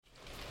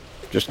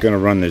Just going to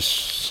run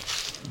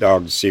this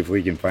dog to see if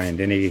we can find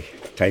any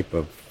type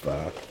of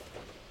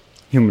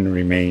human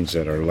remains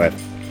that are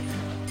left.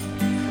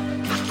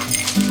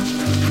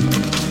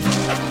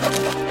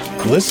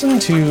 Listen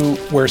to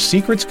Where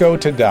Secrets Go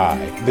to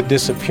Die, The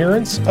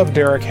Disappearance of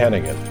Derek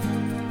Hennigan.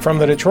 From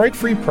the Detroit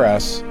Free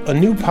Press, a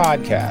new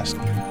podcast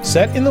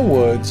set in the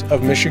woods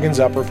of Michigan's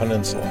Upper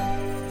Peninsula.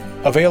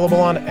 Available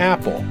on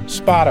Apple,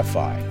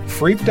 Spotify,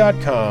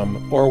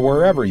 Freep.com, or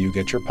wherever you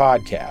get your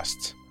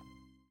podcasts.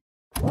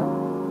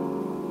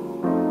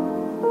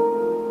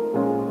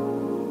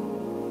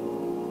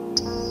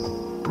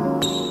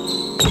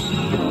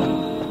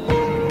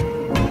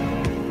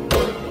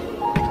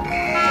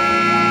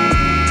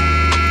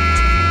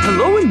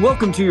 Hello and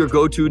welcome to your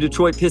go-to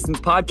Detroit Pistons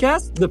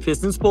podcast, The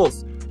Pistons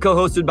Pulse.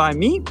 Co-hosted by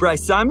me,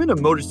 Bryce Simon of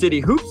Motor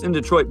City Hoops and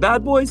Detroit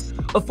Bad Boys,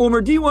 a former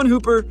D1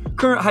 hooper,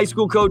 current high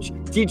school coach,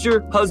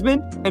 teacher,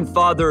 husband, and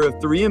father of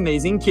 3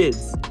 amazing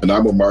kids. And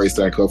I'm Omari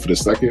Stanko for the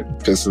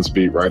second, Pistons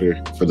beat writer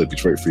for the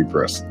Detroit Free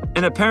Press.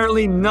 And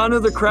apparently none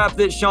of the crap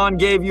that Sean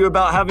gave you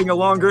about having a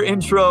longer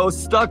intro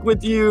stuck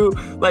with you,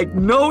 like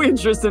no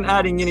interest in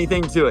adding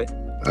anything to it.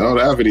 I don't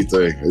have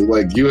anything.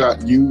 Like you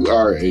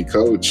are a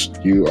coach,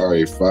 you are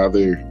a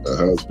father, a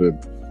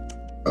husband.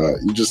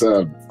 You just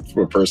have,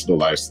 from a personal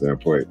life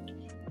standpoint,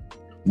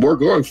 more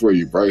going for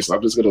you, Bryce.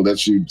 I'm just going to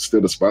let you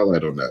steal the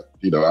spotlight on that.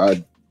 You know, I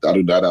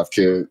do not have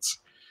kids.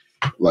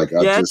 I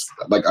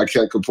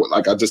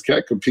just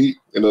can't compete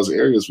in those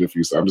areas with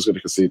you. So I'm just going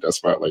to concede that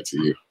spotlight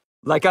to you.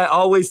 Like I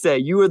always say,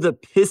 you are the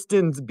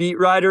Pistons beat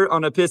writer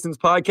on a Pistons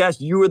podcast.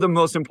 You are the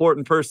most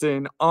important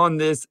person on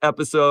this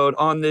episode,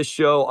 on this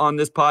show, on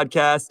this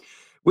podcast.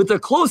 With a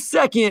close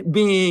second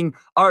being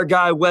our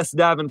guy, Wes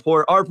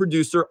Davenport, our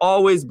producer,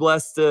 always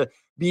blessed to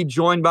be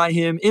joined by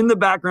him in the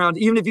background.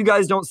 Even if you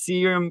guys don't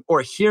see him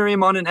or hear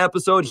him on an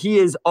episode, he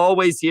is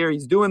always here.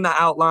 He's doing the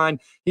outline.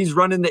 He's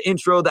running the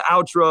intro, the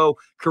outro,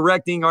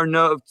 correcting our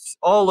notes,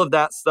 all of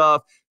that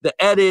stuff, the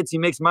edits. He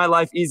makes my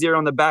life easier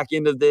on the back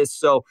end of this.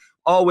 So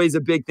always a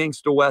big thanks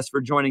to Wes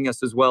for joining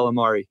us as well,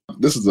 Omari.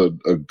 This is a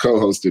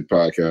co-hosted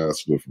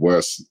podcast with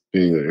Wes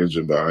being the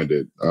engine behind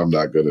it. I'm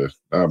not gonna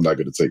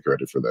take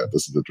credit for that.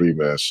 This is a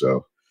 3-man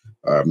show.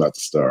 I'm not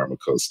the star. I'm a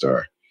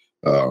co-star.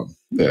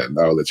 And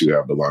I'll let you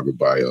have the longer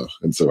bio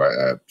until I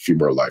add a few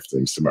more life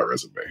things to my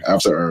resume. I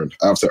have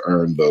to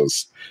earn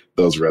those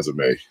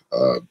resume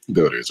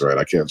builders, right?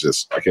 I can't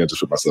just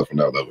put myself on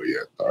that level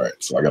yet. All right,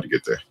 so I got to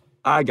get there.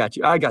 I got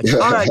you. All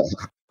right.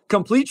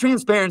 Complete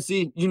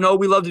transparency. You know,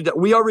 we love to do.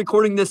 We are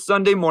recording this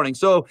Sunday morning.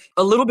 So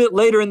a little bit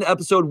later in the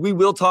episode, we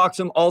will talk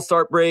some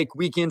All-Star break,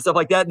 weekend, stuff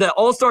like that. The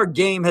All-Star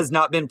game has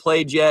not been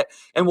played yet,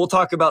 and we'll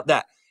talk about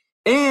that.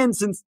 And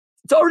since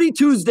it's already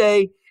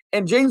Tuesday,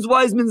 and James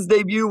Wiseman's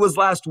debut was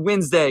last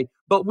Wednesday,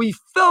 but we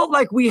felt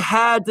like we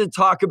had to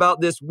talk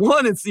about this.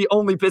 One, it's the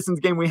only Pistons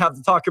game we have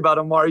to talk about,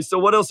 Omari. So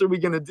what else are we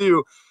going to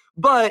do?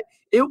 But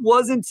it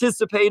was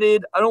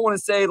anticipated. I don't want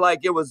to say like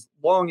it was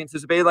long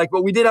anticipated,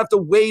 but we did have to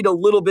wait a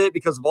little bit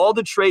because of all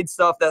the trade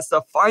stuff. That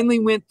stuff finally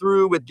went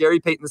through with Gary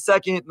Payton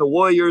II and the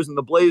Warriors and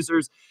the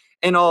Blazers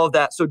and all of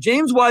that. So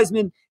James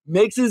Wiseman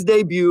makes his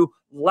debut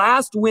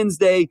last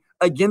Wednesday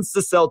against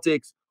the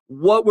Celtics.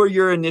 What were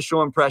your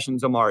initial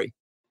impressions, Omari?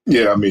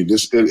 Yeah, I mean,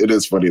 it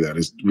is funny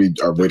that we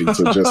are waiting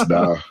until just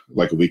now,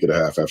 like a week and a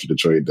half after the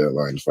trade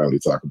deadline, to finally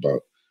talk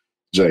about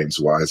James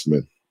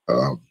Wiseman.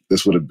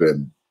 This would have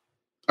been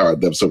the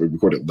episode we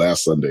recorded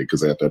last Sunday because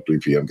they had that 3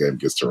 p.m. game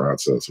against Toronto,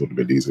 so it would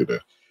have been easier to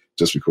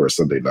just record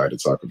Sunday night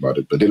and talk about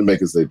it. But didn't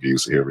make his debut,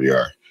 so here we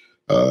are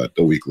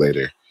a week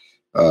later.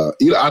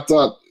 I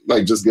thought,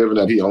 just given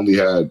that he only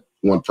had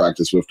one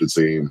practice with the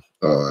team,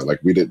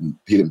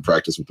 he didn't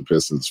practice with the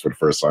Pistons for the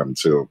first time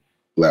until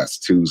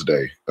last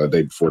Tuesday,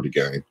 day before the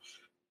game.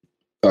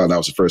 That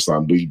was the first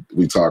time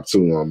we talked to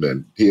him,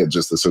 and he had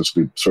just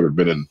essentially sort of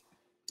been in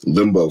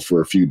limbo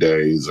for a few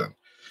days. And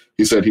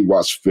he said he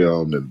watched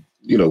film and,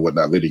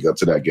 whatnot leading up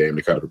to that game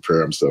to kind of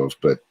prepare himself.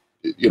 But,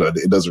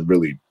 it doesn't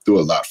really do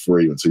a lot for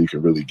you until you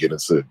can really get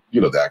into,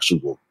 the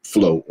actual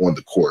flow on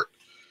the court.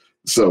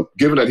 So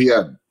given that he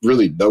had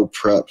really no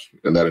prep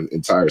in that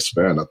entire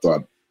span, I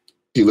thought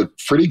he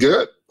looked pretty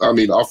good. I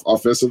mean,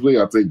 offensively,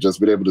 I think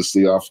just being able to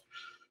see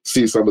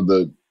some of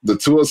the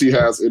tools he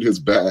has in his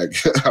bag.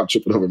 I'm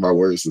tripping over my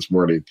words this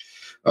morning.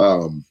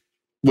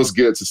 Was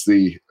good to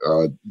see.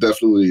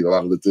 Definitely a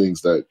lot of the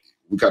things that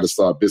we kind of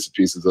saw bits and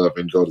pieces of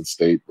in Golden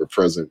State were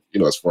present,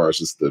 as far as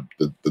just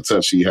the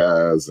touch he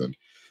has and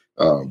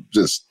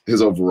just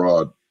his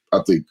overall,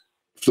 I think,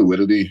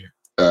 fluidity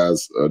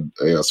as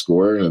a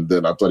scorer. And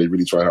then I thought he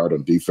really tried hard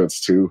on defense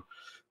too.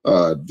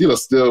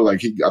 Still I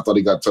thought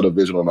he got tunnel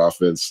vision on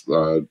offense.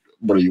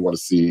 What do you want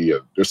to see?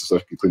 There's some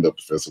stuff he cleaned up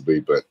defensively,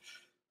 but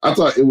I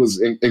thought it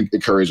was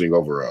encouraging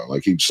overall.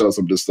 He showed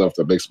some of this stuff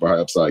that makes him a high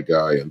upside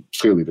guy, and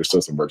clearly there's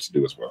still some work to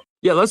do as well.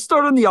 Yeah, let's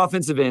start on the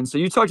offensive end. So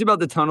you talked about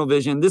the tunnel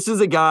vision. This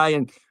is a guy,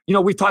 and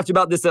we've talked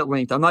about this at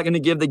length. I'm not going to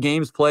give the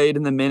games played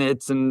and the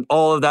minutes and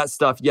all of that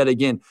stuff yet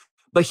again.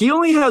 But he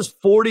only has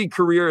 40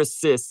 career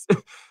assists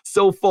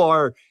so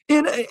far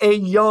in a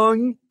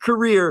young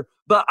career.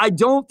 But I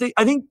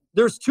think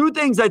there's two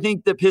things I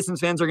think that Pistons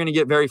fans are going to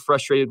get very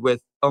frustrated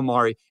with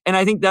Omari. And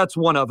I think that's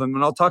one of them.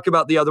 And I'll talk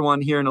about the other one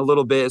here in a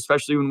little bit,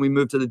 especially when we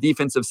move to the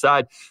defensive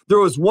side. There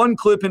was one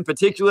clip in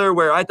particular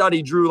where I thought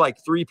he drew like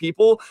 3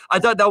 people. I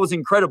thought that was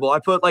incredible. I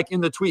put like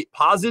in the tweet,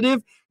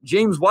 positive,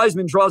 James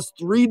Wiseman draws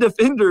 3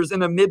 defenders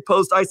in a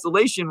mid-post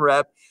isolation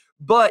rep.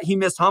 But he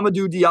missed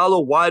Hamidou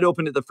Diallo wide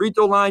open at the free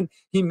throw line.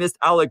 He missed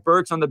Alec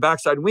Burks on the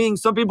backside wing.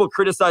 Some people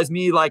criticize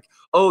me like,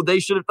 oh, they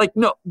should have, like,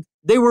 no,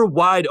 they were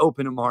wide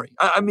open, Amari.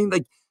 I mean,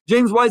 like,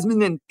 James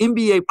Wiseman in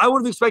NBA, I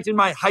would have expected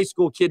my high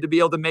school kid to be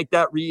able to make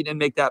that read and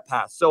make that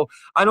pass. So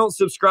I don't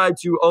subscribe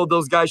to, oh,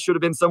 those guys should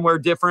have been somewhere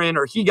different,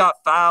 or he got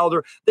fouled,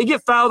 or they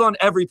get fouled on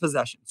every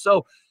possession.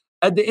 So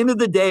at the end of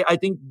the day, I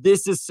think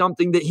this is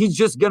something that he's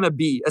just going to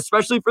be,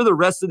 especially for the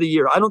rest of the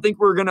year. I don't think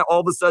we're going to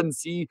all of a sudden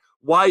see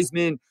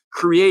Wiseman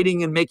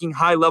creating and making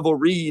high-level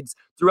reads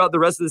throughout the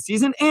rest of the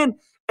season. And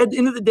at the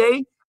end of the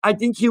day, I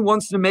think he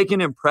wants to make an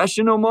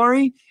impression,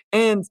 Omari,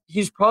 and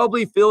he's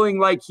probably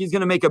feeling like he's going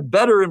to make a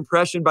better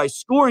impression by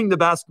scoring the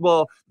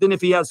basketball than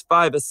if he has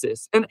 5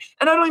 assists. And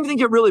I don't even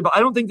think it really, but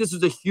I don't think this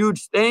is a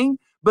huge thing,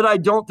 but I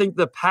don't think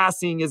the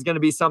passing is going to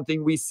be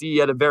something we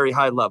see at a very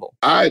high level.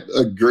 I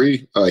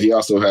agree. He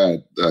also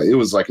had, it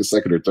was like a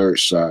second or third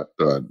shot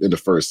in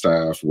the first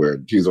half where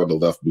he's on the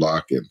left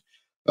block, and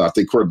I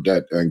think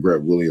Cornette and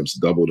Grant Williams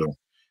doubled him.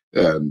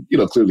 And,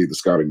 clearly the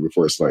scouting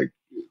reports like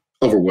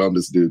overwhelmed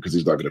this dude because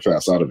he's not going to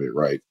pass out of it,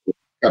 right?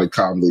 Kind of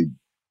calmly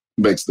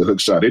makes the hook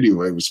shot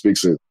anyway, which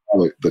speaks to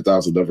that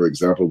was another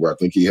example where I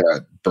think he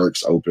had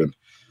Burks open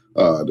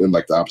in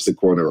like the opposite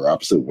corner or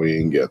opposite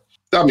wing. And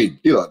I mean,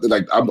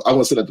 like I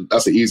won't say that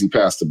that's an easy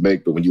pass to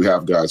make, but when you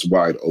have guys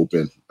wide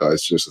open,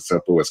 it's just as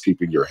simple as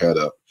keeping your head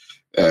up.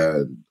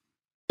 And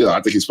I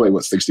think he's played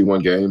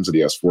 61 games and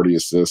he has 40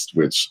 assists,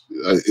 which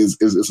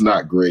is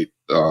not great.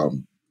 I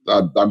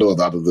know a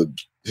lot of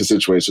his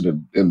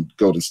situation in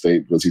Golden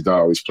State was he's not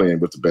always playing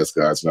with the best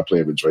guys, not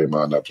playing with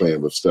Draymond, not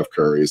playing with Steph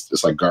Curry.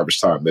 It's like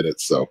garbage time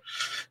minutes. So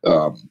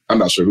I'm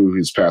not sure who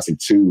he's passing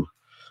to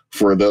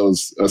for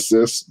those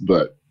assists,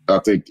 but I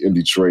think in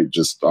Detroit,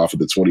 just off of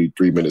the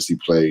 23 minutes he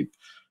played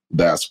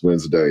last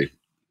Wednesday,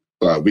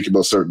 we can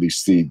most certainly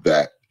see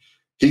that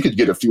he could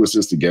get a few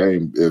assists a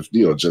game if,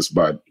 just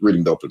by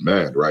reading the open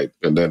man, right?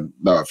 And then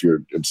now if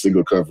you're in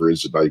single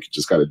coverage, now you can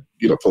just kind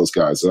of, post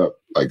guys up.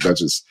 Like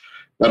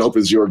that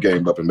opens your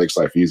game up and makes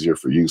life easier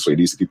for you. So he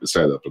needs to keep his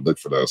head up and look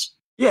for those.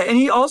 Yeah, and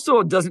he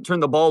also doesn't turn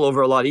the ball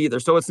over a lot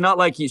either. So it's not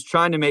like he's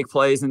trying to make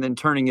plays and then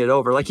turning it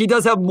over. Like, he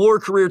does have more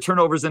career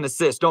turnovers than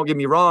assists, don't get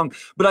me wrong,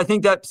 but I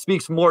think that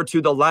speaks more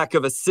to the lack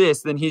of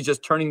assists than he's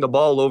just turning the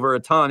ball over a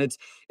ton.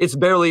 It's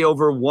barely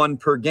over 1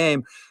 per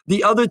game.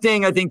 The other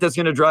thing I think that's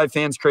going to drive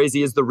fans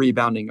crazy is the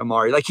rebounding,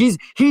 Amari. Like,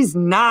 he's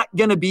not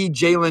going to be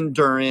Jalen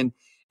Duren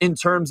in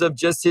terms of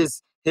just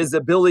his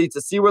ability to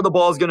see where the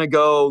ball is going to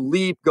go,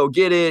 leap, go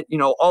get it,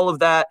 all of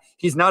that.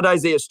 He's not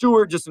Isaiah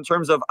Stewart, just in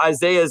terms of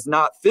Isaiah is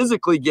not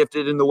physically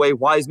gifted in the way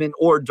Wiseman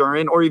or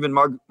Duren or even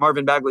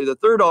Marvin Bagley III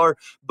are,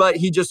 but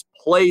he just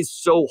plays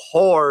so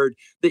hard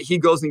that he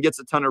goes and gets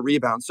a ton of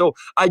rebounds. So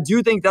I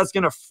do think that's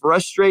going to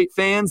frustrate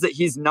fans that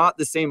he's not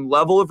the same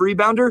level of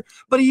rebounder,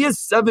 but he is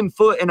 7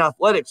 foot and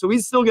athletic. So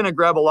he's still going to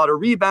grab a lot of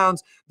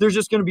rebounds. There's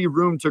just going to be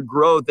room to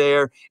grow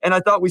there. And I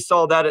thought we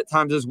saw that at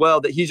times as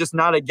well, that he's just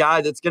not a guy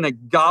that's going to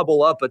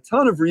gobble up a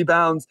ton of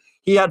rebounds.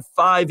 He had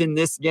 5 in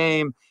this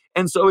game.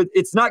 And so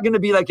it's not going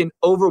to be like an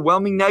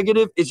overwhelming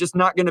negative. It's just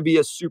not going to be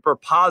a super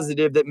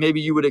positive that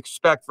maybe you would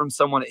expect from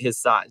someone at his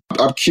size.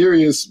 I'm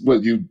curious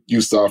what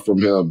you saw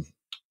from him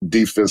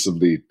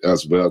defensively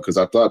as well, because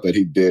I thought that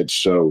he did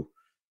show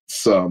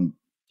some,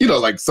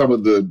 like some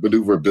of the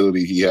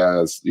maneuverability he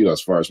has,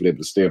 as far as being able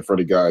to stay in front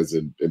of guys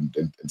in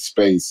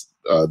space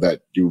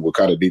that you will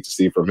kind of need to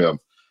see from him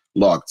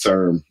long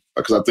term.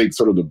 Because I think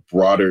sort of the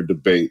broader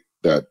debate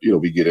that,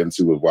 we get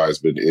into with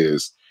Wiseman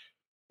is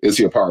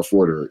he a power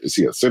forward or is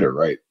he a center,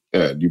 right?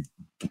 And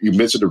you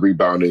mentioned the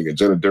rebounding, and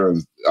Jalen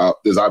Duren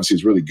is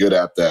obviously really good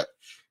at that.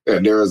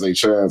 And there is a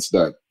chance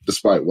that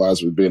despite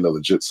Wiseman being a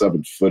legit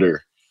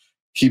 7-footer,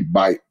 he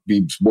might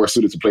be more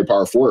suited to play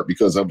power forward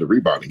because of the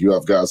rebounding. You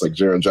have guys like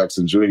Jaren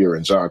Jackson Jr.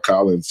 and John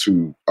Collins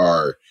who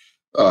are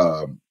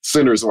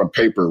centers on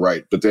paper,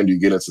 right? But then you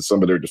get into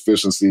some of their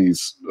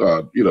deficiencies,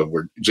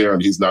 where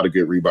Jaren, he's not a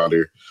good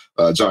rebounder.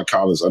 John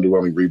Collins,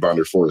 underwhelming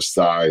rebounder for his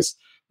size.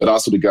 And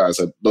also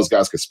those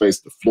guys can space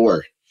the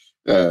floor.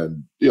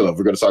 And, we're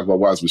going to talk about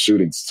Wiseman's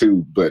shootings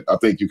too, but I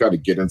think you kind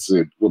of get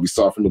into what we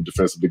saw from him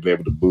defensively being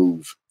able to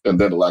move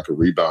and then the lack of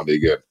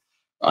rebounding.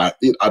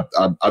 And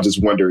I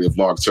just wonder if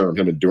long-term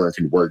him and Duren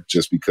can work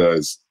just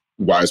because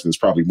Wiseman's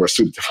probably more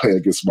suited to play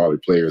against smaller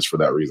players for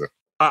that reason.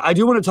 I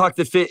do want to talk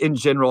the fit in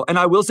general. And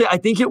I will say, I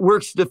think it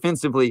works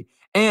defensively.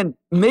 And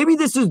maybe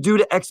this is due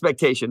to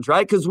expectations,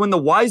 right? Because when the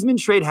Wiseman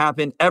trade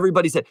happened,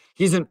 everybody said,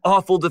 he's an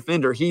awful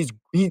defender. He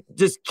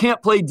just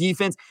can't play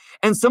defense.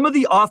 And some of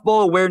the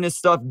off-ball awareness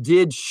stuff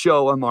did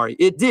show, Amari.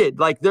 It did.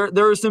 Like, there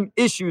are some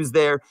issues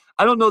there.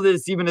 I don't know that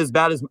it's even as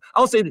bad as,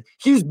 I'll say that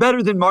he's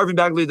better than Marvin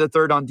Bagley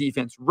III on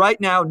defense. Right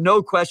now,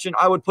 no question,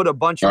 I would put a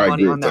bunch of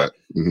money on that.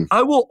 Mm-hmm.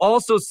 I will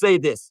also say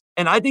this,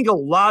 and I think a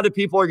lot of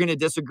people are going to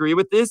disagree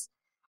with this.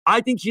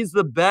 I think he's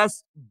the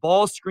best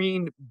ball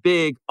screen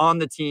big on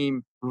the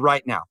team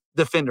right now,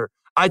 defender.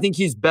 I think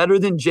he's better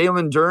than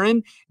Jalen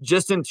Duren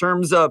just in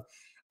terms of,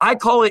 I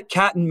call it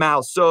cat and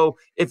mouse. So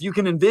if you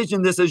can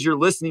envision this as you're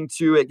listening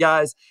to it,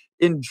 guys,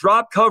 in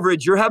drop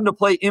coverage, you're having to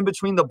play in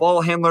between the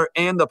ball handler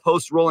and the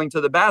post rolling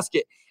to the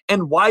basket.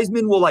 And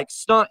Wiseman will like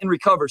stunt and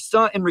recover.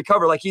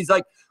 Like he's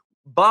like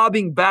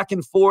bobbing back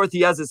and forth.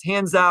 He has his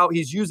hands out.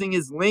 He's using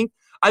his length.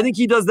 I think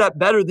he does that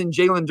better than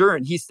Jalen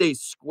Duren. He stays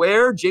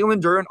square.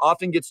 Jalen Duren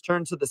often gets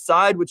turned to the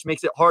side, which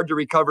makes it hard to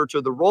recover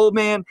to the roll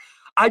man.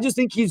 I just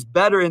think he's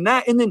better in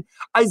that. And then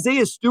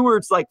Isaiah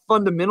Stewart's like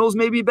fundamentals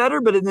may be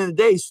better, but at the end of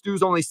the day,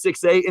 Stu's only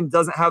 6'8" and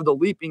doesn't have the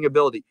leaping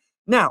ability.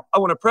 Now, I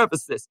want to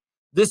preface this.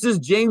 This is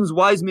James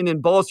Wiseman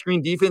in ball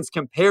screen defense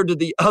compared to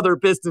the other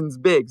Pistons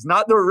bigs,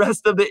 not the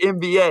rest of the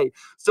NBA.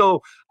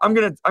 So I'm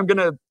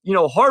gonna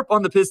harp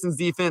on the Pistons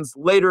defense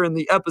later in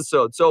the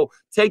episode. So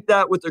take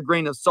that with a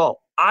grain of salt.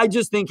 I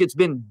just think it's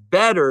been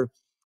better.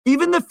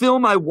 Even the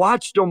film I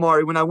watched,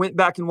 Omari, when I went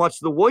back and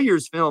watched the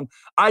Warriors film,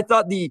 I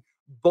thought the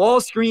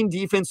ball screen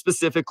defense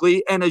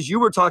specifically, and as you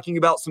were talking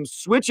about some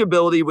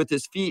switchability with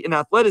his feet and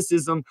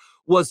athleticism,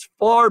 was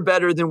far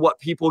better than what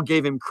people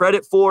gave him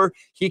credit for.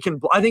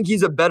 I think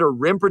he's a better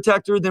rim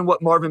protector than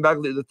what Marvin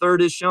Bagley III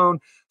has shown.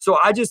 So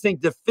I just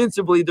think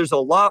defensively, there's a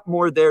lot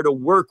more there to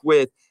work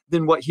with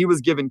than what he was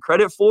given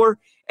credit for.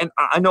 And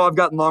I know I've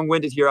gotten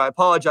long-winded here. I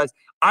apologize.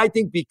 I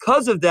think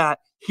because of that,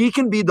 he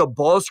can be the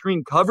ball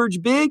screen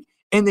coverage big,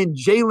 and then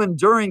Jalen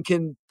Duren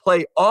can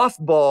play off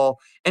ball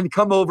and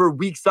come over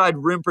weak side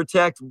rim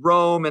protect,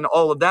 roam, and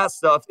all of that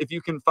stuff if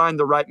you can find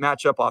the right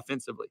matchup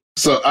offensively.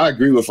 So I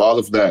agree with all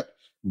of that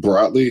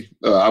broadly.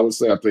 I would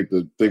say I think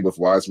the thing with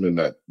Wiseman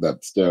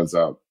that stands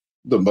out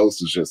the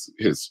most is just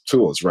his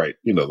tools, right?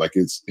 Like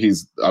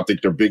I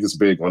think their biggest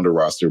big on the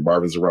roster.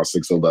 Marvin's around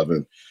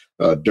 6'11",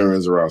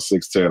 Duren's around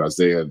 6'10",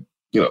 Isaiah,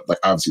 like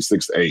obviously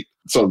 6'8".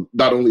 So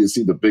not only is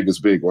he the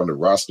biggest big on the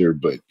roster,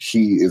 but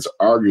he is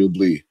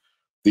arguably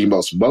the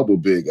most mobile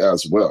big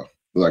as well.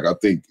 Like I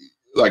think,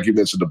 like you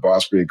mentioned, the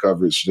ball screen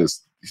coverage,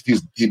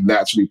 he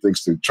naturally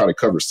thinks to try to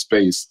cover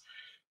space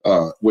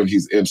when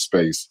he's in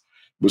space,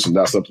 which is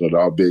not something that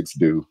all bigs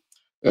do.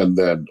 And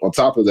then on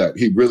top of that,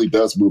 he really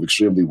does move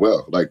extremely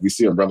well. Like we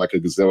see him run like a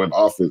gazelle in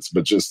offense,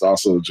 but just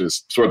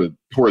sort of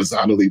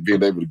horizontally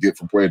being able to get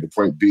from point A to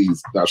point B,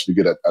 he's naturally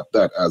good at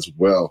that as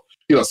well.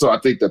 So I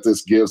think that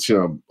this gives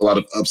him a lot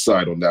of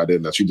upside on that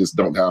end that you just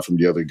don't have from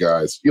the other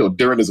guys.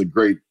 Duren is a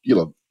great,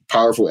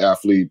 powerful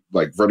athlete,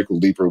 like vertical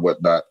leaper,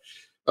 whatnot.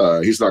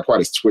 He's not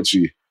quite as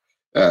twitchy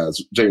as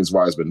James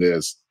Wiseman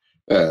is.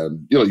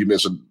 And, you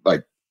mentioned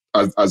like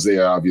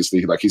Isaiah,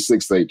 obviously, like he's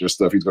 6'8", there's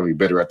stuff he's going to be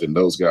better at than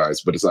those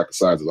guys, but it's like the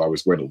size is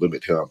always going to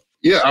limit him.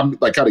 Yeah, I'm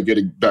like kind of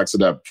getting back to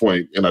that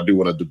point, and I do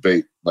want to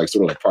debate like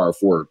sort of like power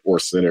forward or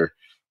center.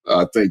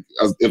 I think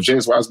if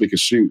James Wiseman can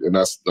shoot, and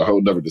that's a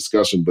whole nother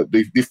discussion, but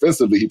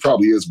defensively, he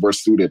probably is more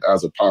suited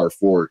as a power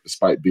forward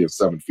despite being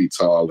 7 feet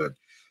tall. And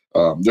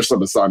there's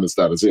some assignments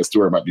that Isaiah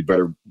Stewart might be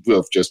better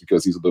with just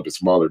because he's a little bit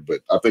smaller.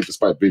 But I think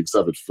despite being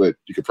 7 foot,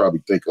 you could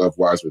probably think of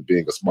Wiseman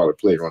being a smaller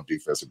player on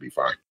defense and be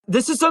fine.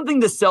 This is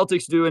something the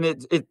Celtics do. And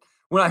it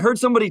when I heard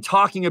somebody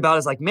talking about it,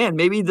 it's like, man,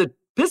 maybe the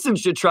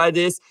Pistons should try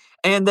this.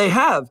 And they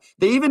have.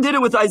 They even did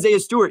it with Isaiah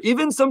Stewart.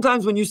 Even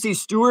sometimes when you see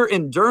Stewart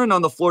and Duren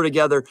on the floor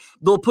together,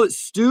 they'll put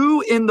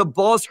Stu in the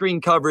ball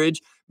screen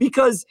coverage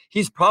because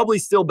he's probably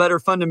still better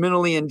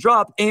fundamentally in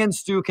drop, and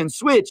Stu can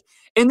switch.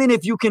 And then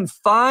if you can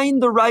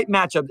find the right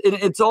matchup, and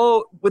it's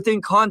all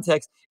within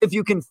context, if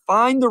you can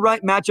find the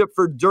right matchup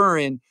for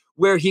Duren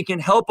where he can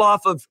help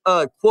off of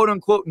a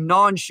quote-unquote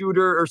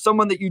non-shooter or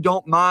someone that you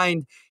don't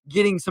mind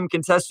getting some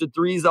contested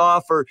threes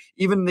off or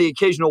even the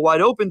occasional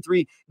wide-open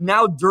three,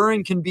 now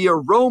Duren can be a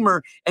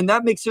roamer, and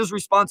that makes his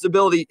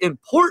responsibility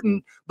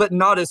important but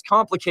not as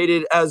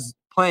complicated as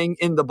playing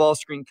in the ball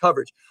screen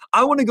coverage.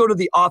 I want to go to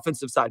the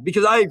offensive side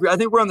because I agree. I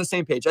think we're on the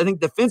same page. I think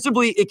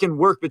defensively it can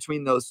work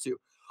between those two.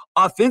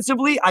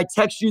 Offensively, I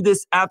text you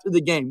this after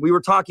the game. We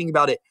were talking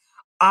about it.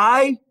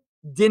 I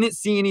didn't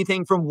see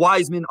anything from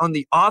Wiseman on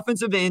the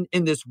offensive end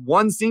in this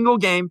one single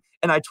game,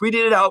 and I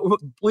tweeted it out.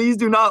 Please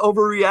do not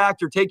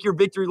overreact or take your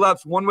victory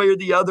laps one way or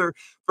the other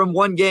from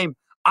one game.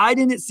 I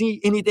didn't see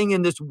anything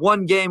in this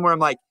one game where I'm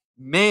like,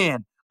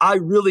 man, I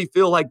really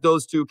feel like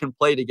those two can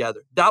play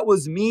together. That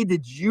was me.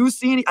 Did you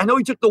see any? I know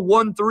he took the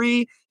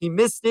 1-3. He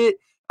missed it.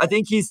 I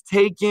think he's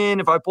taken,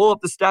 if I pull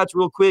up the stats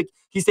real quick,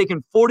 he's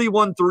taken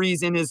 41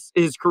 threes in his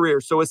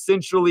career. So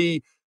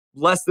essentially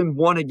less than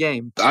one a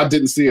game. I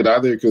didn't see it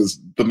either because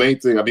the main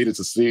thing I needed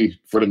to see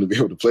for them to be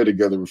able to play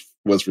together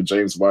was for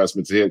James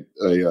Wiseman to hit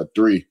a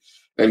three.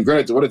 And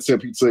granted, the one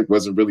attempt he took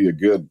wasn't really a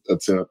good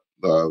attempt.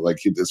 Like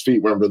his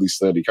feet weren't really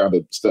steady. He kind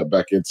of stepped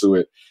back into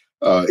it.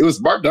 It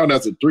was marked down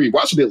as a three.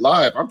 Watching it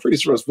live, I'm pretty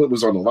sure his foot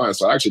was on the line.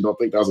 So I actually don't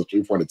think that was a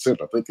 3-point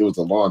attempt. I think it was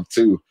a long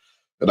two.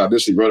 And I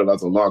initially wrote it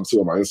as a long two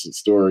on my instant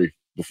story.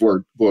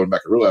 before going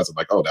back and realizing,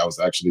 like, oh, that was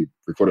actually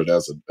recorded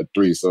as a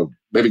 3. So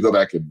maybe go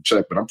back and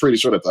check. But I'm pretty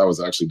sure that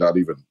was actually not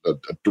even a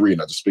 3,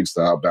 and that just speaks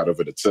to how bad of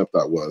an attempt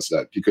that was,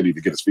 that he couldn't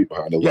even get his feet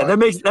behind the line. Yeah,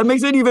 that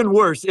makes it even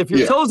worse. If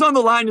your toes on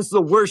the line, it's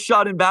the worst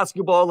shot in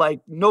basketball,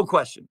 like, no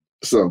question.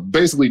 So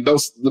basically,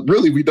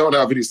 we don't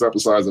have any sample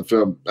size of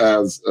him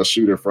as a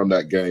shooter from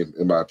that game,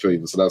 in my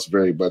opinion. So that's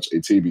very much a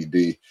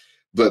TBD.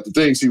 But the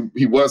things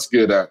he was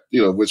good at,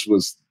 which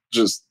was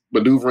just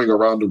maneuvering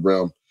around the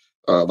rim,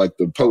 like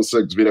the post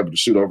six, being able to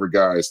shoot over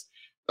guys.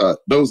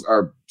 Those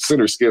are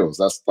center skills.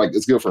 That's like,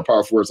 it's good for a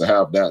power forward to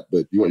have that,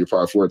 but you want your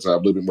power forward to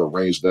have a little bit more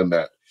range than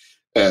that.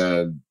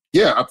 And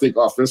yeah, I think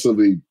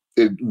offensively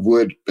it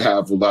would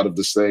have a lot of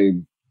the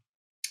same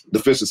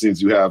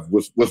deficiencies you have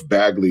with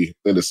Bagley,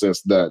 in the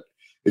sense that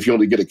if you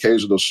only get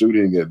occasional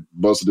shooting and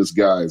most of this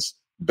guy's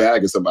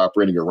bag is him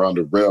operating around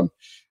the rim,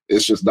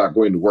 it's just not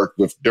going to work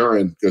with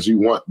Duren, because you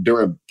want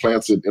Duren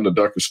planted in the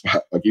dunker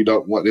spot. Like, you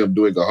don't want him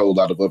doing a whole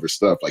lot of other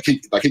stuff. Like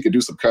he could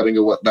do some cutting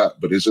and whatnot,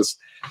 but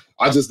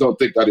I just don't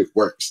think that it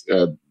works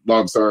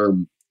long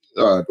term,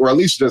 or at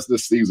least just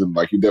this season.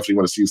 Like, you definitely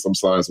want to see some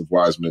signs of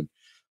Wiseman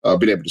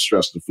being able to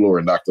stretch the floor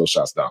and knock those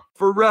shots down.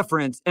 For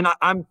reference, and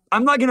I'm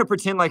not going to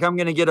pretend like I'm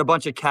going to get a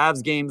bunch of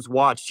Cavs games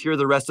watched here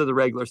the rest of the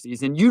regular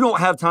season. You don't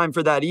have time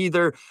for that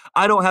either.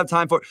 I don't have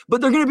time for it,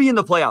 but they're going to be in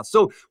the playoffs.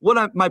 So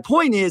my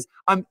point is,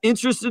 I'm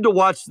interested to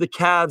watch the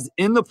Cavs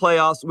in the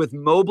playoffs with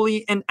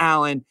Mobley and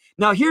Allen.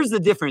 Now, here's the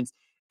difference.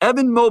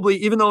 Evan Mobley,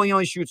 even though he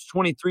only shoots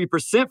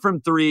 23% from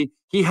three,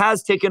 he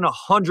has taken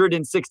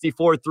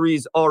 164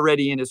 threes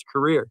already in his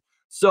career.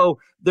 So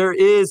there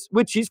is,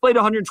 which he's played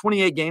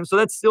 128 games, so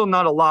that's still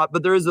not a lot,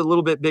 but there is a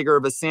little bit bigger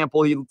of a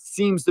sample. He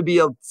seems to be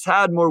a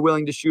tad more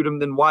willing to shoot him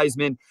than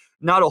Wiseman,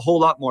 not a whole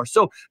lot more.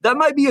 So that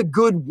might be a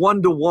good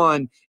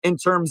 1-to-1 in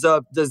terms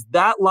of, does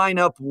that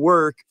lineup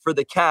work for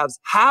the Cavs?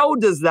 How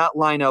does that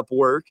lineup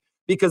work?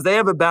 Because they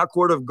have a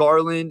backcourt of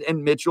Garland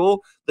and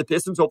Mitchell. The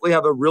Pistons hopefully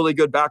have a really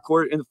good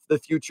backcourt in the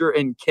future,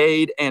 and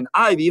Cade and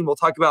Ivy, and we'll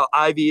talk about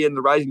Ivy and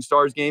the Rising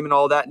Stars game and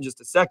all that in just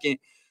a second.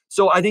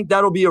 So I think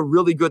that'll be a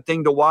really good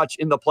thing to watch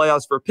in the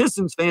playoffs for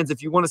Pistons fans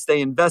if you want to stay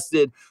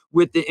invested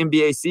with the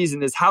NBA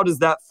season, is how does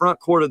that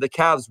front court of the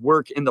Cavs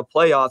work in the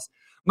playoffs?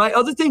 My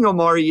other thing,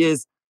 Omari,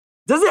 is,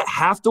 does it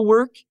have to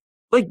work?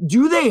 Like,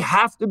 do they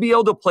have to be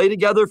able to play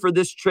together for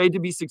this trade to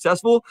be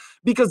successful?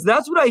 Because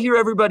that's what I hear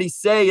everybody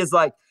say is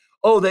like,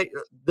 oh,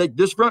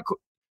 this front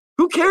court.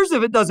 Who cares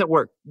if it doesn't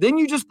work? Then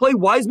you just play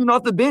Wiseman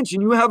off the bench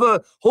and you have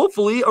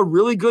hopefully a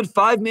really good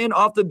 5-man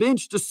off the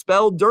bench to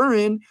spell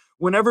Duren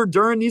whenever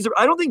Duren needs it.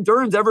 I don't think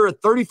Duren's ever a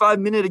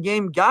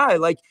 35-minute-a-game guy.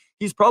 Like,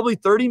 he's probably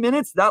 30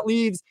 minutes. That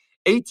leaves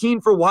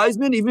 18 for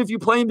Wiseman, even if you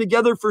play him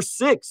together for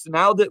 6.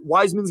 Now that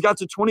Wiseman's got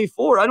to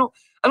 24, I don't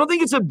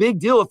think it's a big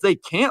deal if they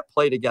can't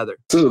play together.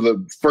 To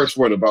the first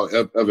point about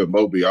Evan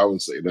Mobley, I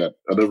would say that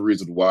another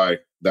reason why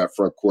that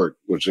front court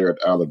with Jared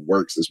Allen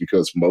works is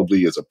because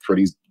Mobley is a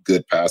pretty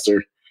good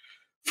passer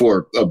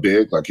for a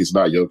big. Like, he's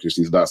not Jokic,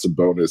 he's not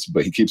Sabonis,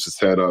 but he keeps his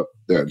head up,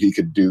 that he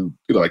could do,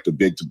 like the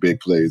big-to-big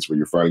plays where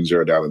you're finding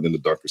Jared Allen in the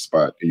dunker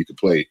spot, and you can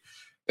play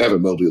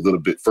Evan Mobley a little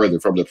bit further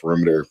from the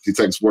perimeter. He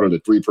takes 1 of the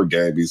 3 per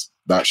game. He's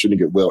not shooting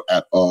it well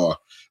at all,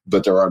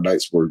 but there are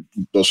nights where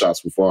those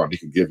shots will fall and he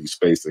can give you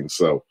spacing.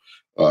 So,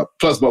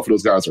 plus both of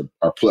those guys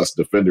are plus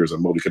defenders,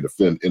 and Mobley can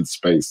defend in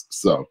space.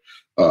 So,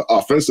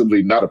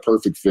 offensively, not a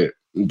perfect fit,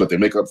 but they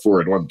make up for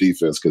it on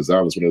defense, because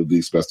Allen's one of the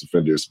league's best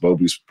defenders.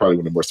 Mobley's probably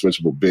one of the more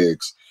switchable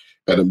bigs,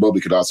 and then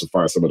Mobley could also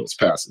find some of those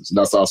passes. And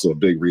that's also a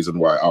big reason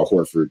why Al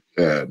Horford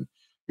and,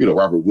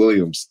 Robert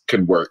Williams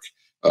can work.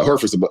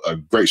 Horford's a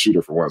great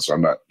shooter for one, so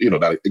I'm not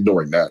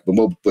ignoring that.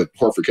 But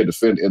Horford can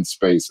defend in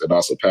space and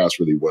also pass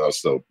really well,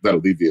 so that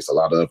alleviates a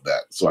lot of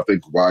that. So I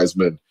think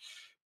Wiseman,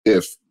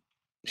 if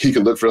he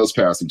can look for those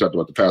passes, we talked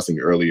about the passing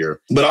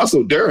earlier, but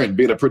also Duren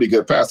being a pretty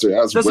good passer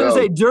as well. I was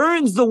going to say,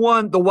 Duren's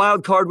the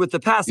wild card with the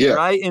passing,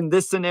 right, in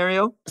this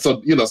scenario?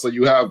 So, so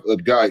you have a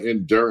guy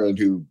in Duren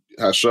who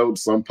has showed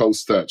some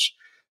post touch,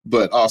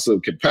 but also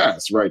can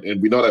pass, right?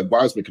 And we know that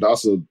Wiseman can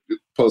also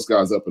post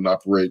guys up and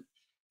operate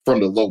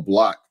from the low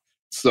block.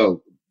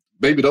 So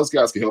maybe those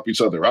guys can help each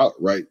other out,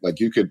 right?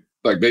 Like, you could,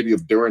 maybe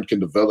if Duren can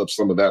develop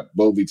some of that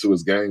Mobley to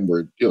his game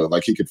where,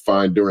 he could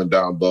find Duren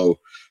down low,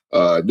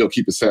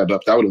 keep his hand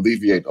up, that would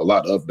alleviate a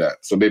lot of that.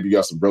 So maybe you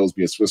got some roles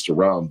being switched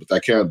around, but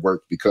that can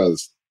work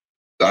because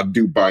I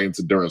do buy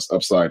into Duren's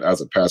upside as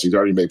a passer. He's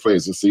already made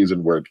plays this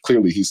season where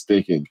clearly he's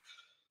thinking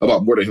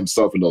about more than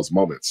himself in those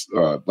moments.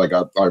 I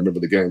remember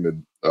the game,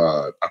 and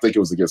I think it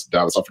was against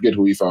Dallas. I forget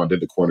who he found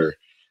in the corner.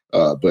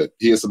 But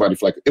he had somebody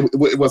for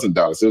it wasn't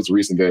Dallas. It was a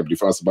recent game, but he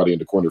found somebody in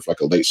the corner for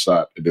a late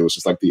shot, and it was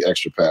just the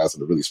extra pass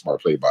and a really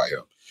smart play by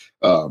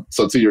him.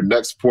 So to your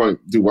next point,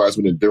 do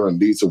Wiseman and Duren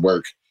need to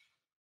work?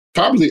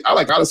 Probably,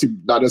 honestly,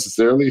 not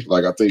necessarily.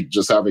 I think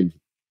just having,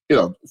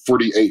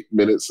 48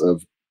 minutes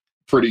of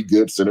pretty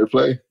good center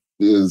play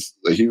is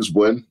a huge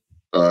win,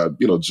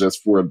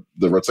 just for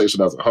the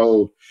rotation as a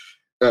whole.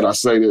 And I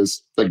say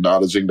this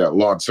acknowledging that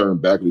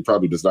long-term Bagley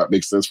probably does not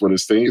make sense for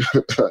this team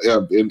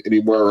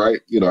anymore, right?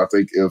 I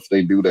think if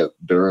they knew that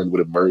Duren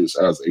would emerge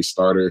as a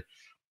starter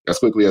as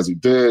quickly as he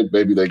did,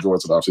 maybe they go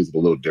into the offseason a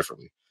little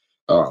differently.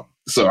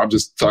 So I'm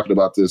just talking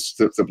about this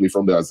simply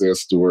from the Isaiah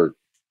Stewart,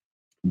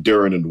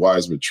 Duren, and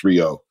Wiseman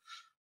trio.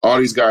 All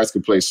these guys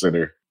can play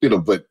center,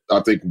 but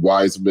I think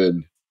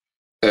Wiseman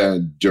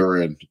and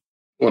Duren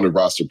on the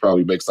roster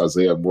probably makes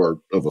Isaiah more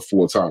of a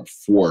full-time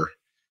 4,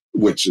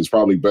 which is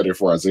probably better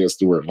for Isaiah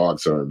Stewart long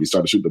term. He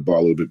started to shoot the ball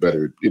a little bit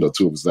better, 2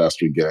 of his last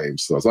 3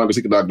 games. So as long as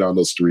he can knock down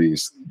those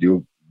threes,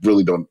 you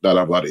really not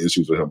have a lot of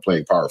issues with him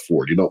playing power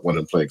forward. You don't want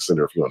him playing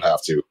center if you don't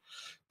have to,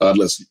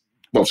 unless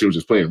both teams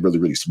just playing really,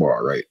 really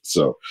small, right?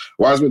 So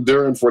Wiseman,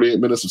 Duren, 48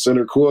 minutes of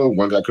center, cool.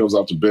 One guy comes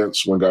off the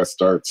bench, one guy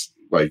starts.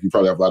 Like, you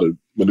probably have a lot of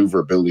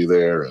maneuverability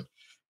there, and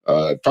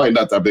probably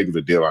not that big of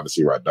a deal,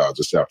 honestly, right now,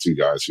 just to have 2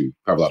 guys who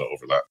have a lot of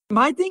overlap.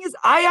 My thing is,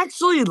 I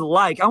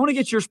want to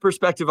get your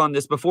perspective on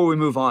this before we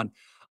move on.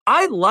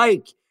 I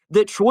like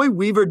that Troy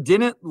Weaver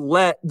didn't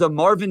let the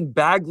Marvin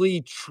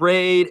Bagley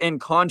trade and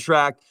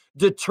contract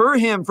deter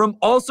him from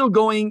also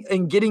going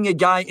and getting a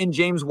guy in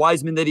James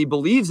Wiseman that he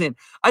believes in.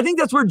 I think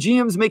that's where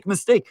GMs make a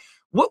mistake.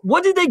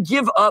 What did they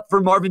give up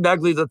for Marvin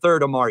Bagley III,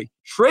 Amari?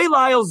 Trey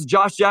Lyles,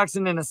 Josh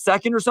Jackson in a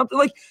second or something?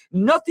 Like,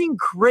 nothing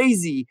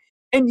crazy.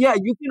 And yeah,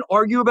 you can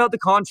argue about the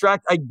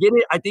contract. I get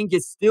it. I think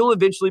it still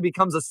eventually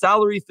becomes a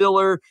salary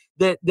filler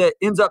that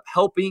ends up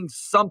helping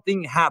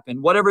something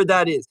happen, whatever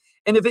that is.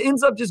 And if it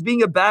ends up just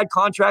being a bad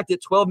contract at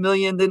 $12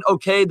 million, then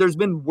okay, there's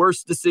been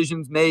worse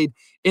decisions made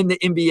in the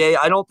NBA.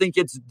 I don't think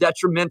it's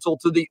detrimental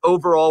to the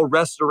overall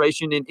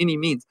restoration in any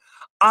means.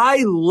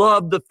 I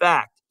love the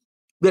fact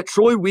that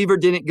Troy Weaver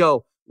didn't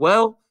go,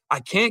 well, I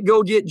can't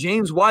go get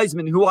James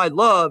Wiseman, who I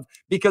love,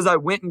 because I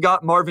went and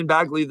got Marvin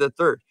Bagley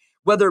III.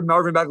 Whether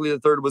Marvin Bagley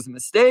III was a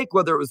mistake,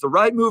 whether it was the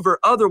right move or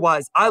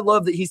otherwise, I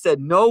love that he said,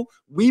 no,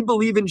 we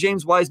believe in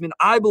James Wiseman.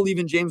 I believe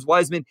in James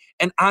Wiseman,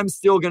 and I'm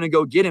still going to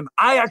go get him.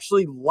 I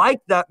actually like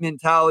that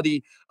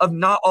mentality of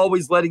not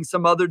always letting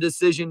some other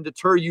decision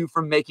deter you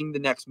from making the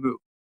next move.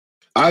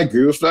 I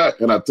agree with that,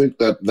 and I think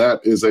that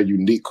is a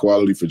unique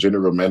quality for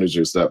general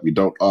managers that we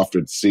don't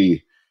often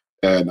see.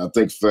 And I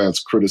think fans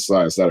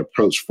criticize that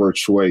approach for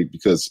Troy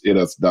because it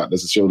has not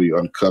necessarily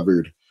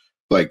uncovered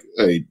like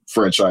a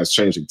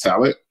franchise-changing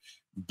talent.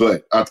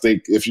 But I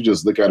think if you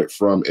just look at it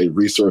from a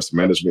resource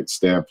management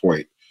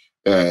standpoint,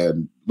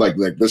 and like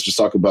let's just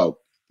talk about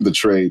the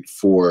trade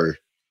for,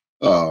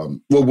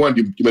 one,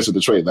 you mentioned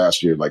the trade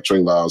last year, like Trey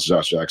Lyles,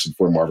 Josh Jackson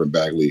for Marvin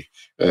Bagley.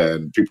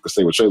 And people could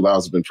say, well, Trey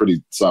Lyles has been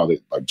pretty solid.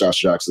 Like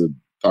Josh Jackson,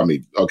 I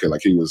mean, okay,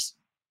 like he was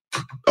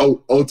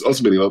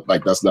ultimately,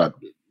 like that's not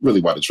really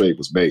why the trade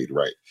was made,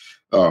 right?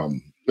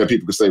 And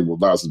people could say, well,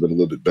 Lyles has been a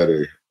little bit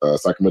better.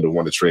 Sacramento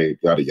won the trade,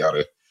 yada,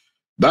 yada.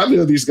 Not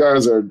many of these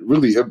guys are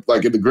really,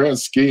 like in the grand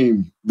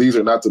scheme, these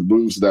are not the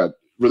moves that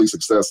really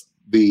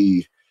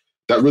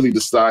that really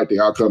decide the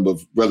outcome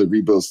of whether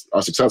rebuilds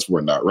are successful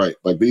or not, right?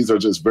 Like these are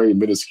just very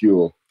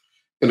minuscule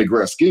in the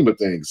grand scheme of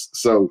things.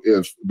 So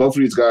if both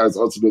of these guys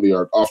ultimately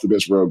are off the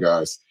bench role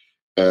guys,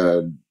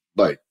 and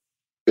like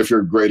if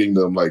you're grading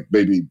them, like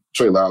maybe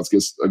Trey Lyles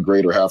gets a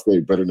grade or half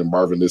grade better than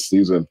Marvin this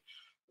season.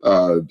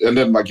 And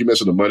then, like you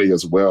mentioned, the money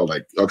as well.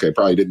 Like, okay,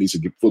 probably didn't need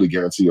to fully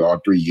guarantee all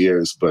 3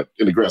 years, but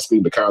in the grand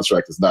scheme, the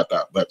contract is not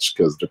that much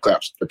because the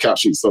cap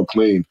sheet's so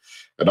clean.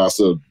 And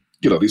also,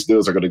 these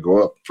deals are going to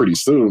go up pretty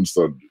soon.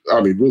 So,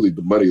 I mean, really,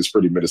 the money is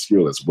pretty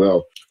minuscule as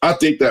well. I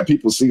think that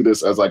people see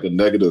this as like a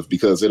negative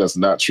because it has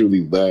not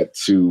truly led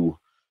to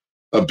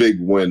a big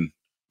win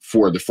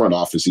for the front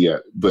office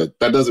yet. But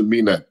that doesn't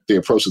mean that the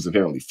approach is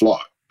inherently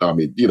flawed. I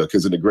mean,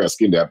 because in the grand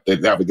scheme, they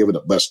haven't given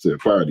up much to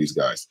acquire these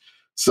guys.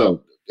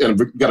 So, and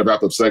we've got to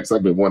wrap up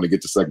segment 1 to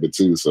get to segment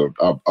 2, so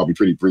I'll be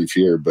pretty brief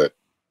here. But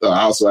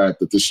I also add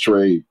that this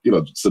trade,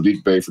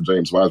 Saddiq Bey for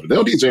James Wiseman, they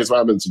don't need James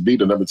Wiseman to be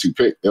the number 2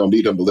 pick. They don't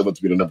need him to live up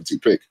to be the number 2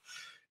 pick.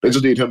 They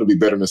just need him to be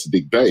better than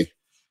Saddiq Bey.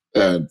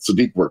 And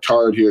Saddiq worked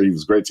hard here. He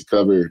was great to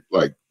cover,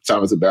 like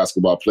talented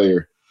basketball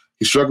player.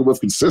 He struggled with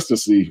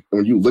consistency. And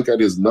when you look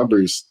at his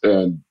numbers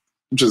and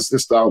just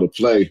his style of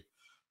play,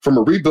 from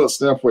a rebuild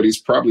standpoint,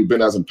 he's probably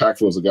been as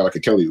impactful as a guy like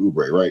a Kelly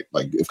Oubre, right?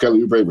 Like if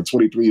Kelly Oubre were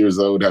 23 years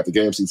old, had the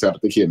game seats, I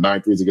think he had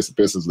 9 threes against the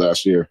Pistons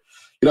last year.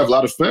 You'd have a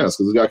lot of fans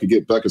because the guy could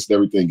get buckets and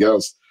everything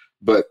else.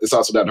 But it's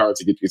also that hard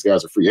to get these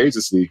guys a free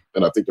agency.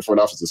 And I think the front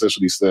office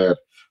essentially said,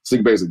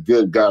 Saddiq Bey is a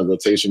good guy,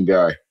 rotation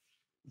guy.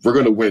 We're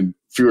going to win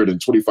fewer than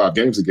 25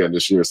 games again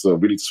this year, so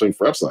we need to swing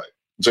for upside.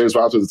 James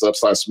Wiseman's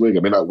upside swing,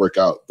 it may not work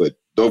out, but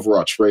the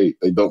overall trade,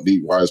 they don't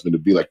need Wiseman to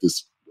be like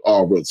this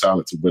all-world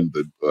talent to win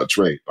the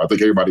trade. I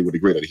think everybody would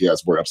agree that he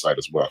has more upside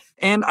as well.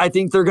 And I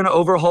think they're going to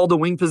overhaul the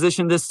wing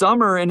position this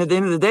summer. And at the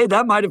end of the day,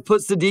 that might have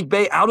put Saddiq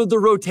Bey out of the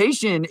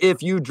rotation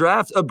if you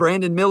draft a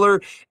Brandon Miller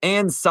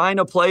and sign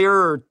a player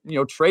or,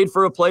 trade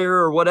for a player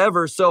or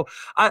whatever. So,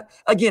 I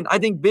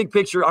think big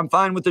picture, I'm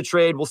fine with the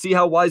trade. We'll see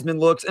how Wiseman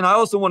looks. And I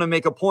also want to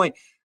make a point.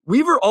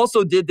 Weaver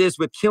also did this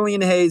with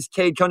Killian Hayes,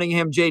 Cade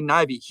Cunningham, Jaden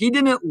Ivey. He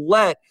didn't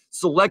let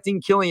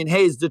selecting Killian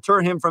Hayes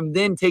deter him from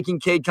then taking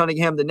Cade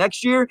Cunningham the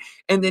next year,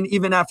 and then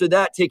even after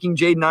that, taking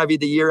Jaden Ivey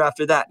the year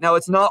after that. Now,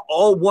 it's not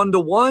all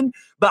one-to-one,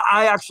 but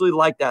I actually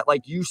like that.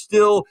 Like, you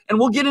still, and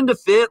we'll get into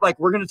fit. Like,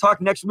 we're going to talk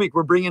next week.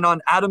 We're bringing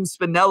on Adam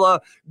Spinella,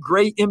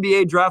 great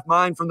NBA draft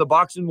mind from the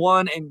Boxing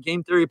One and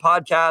Game Theory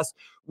podcast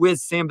with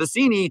Sam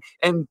Vecini,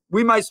 and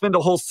we might spend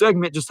a whole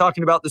segment just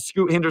talking about the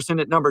Scoot Henderson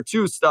at number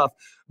 2 stuff.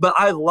 But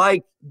I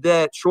like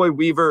that Troy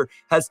Weaver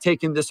has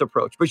taken this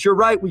approach. But you're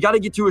right, we got to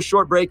get to a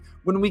short break.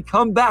 When we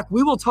come back,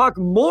 we will talk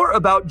more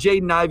about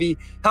Jaden Ivey,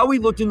 how he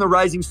looked in the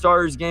Rising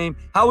Stars game,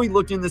 how he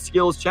looked in the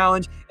Skills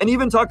Challenge, and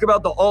even talk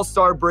about the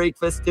All-Star break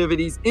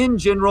festivities in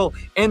general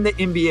and the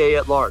NBA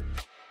at large.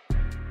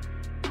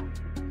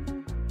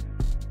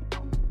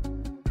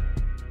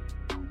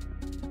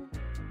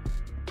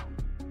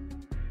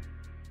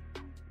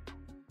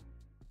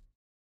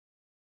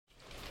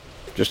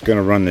 Just going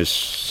to run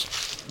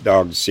this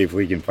dog to see if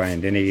we can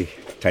find any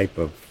type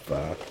of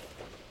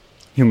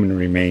human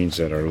remains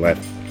that are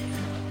left.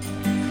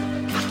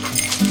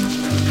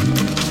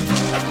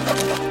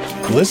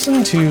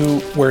 Listen to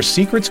Where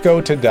Secrets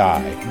Go to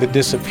Die, The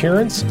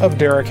Disappearance of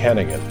Derek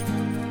Hennigan.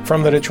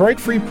 From the Detroit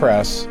Free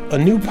Press, a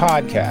new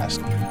podcast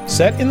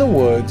set in the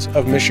woods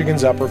of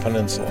Michigan's Upper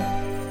Peninsula.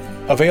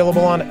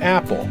 Available on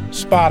Apple,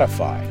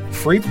 Spotify,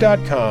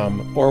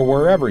 Freep.com, or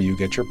wherever you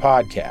get your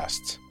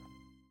podcasts.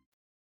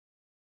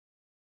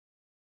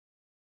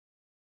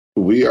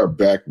 We are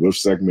back with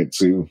segment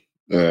 2,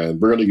 and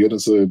we're going to get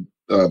into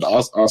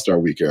the All-Star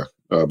weekend.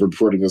 We're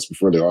recording this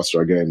before the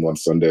All-Star game on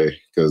Sunday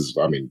because,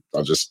 I mean,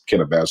 I just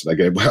can't imagine that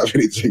game will have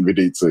anything we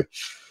need to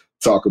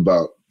talk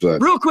about.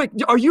 But real quick,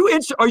 are you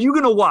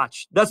going to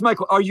watch? That's my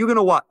question. Are you going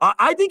to watch?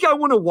 I think I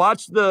want to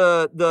watch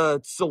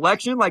the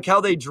selection, like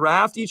how they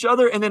draft each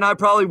other, and then I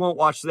probably won't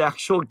watch the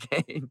actual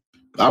game.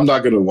 I'm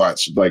not going to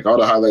watch. Like, all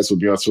the highlights will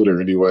be on Twitter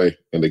anyway,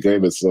 and the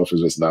game itself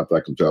is just not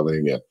that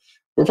compelling. And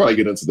we'll probably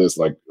get into this.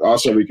 Like,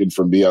 All-Star weekend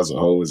for me as a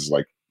whole is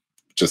like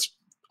just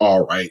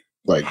all right.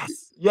 Like,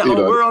 yes. Yeah,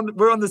 we're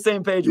on the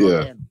same page.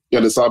 Yeah,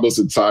 and it's almost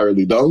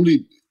entirely the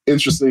only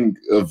interesting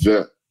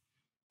event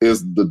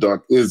is the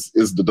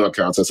dunk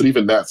contest, and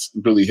even that's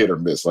really hit or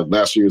miss. Like,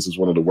 last year's is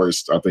one of the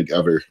worst I think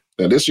ever,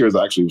 and this year's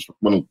actually was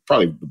one of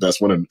probably the best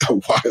one in a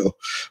while.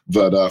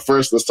 But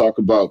first, let's talk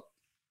about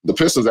the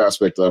Pistons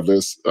aspect of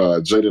this.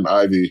 Jaden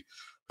Ivey,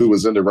 who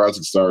was in the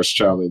Rising Stars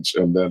Challenge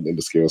and then in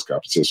the skills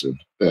competition.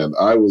 And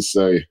I would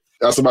say,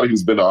 as somebody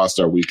who's been to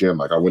All-Star Weekend,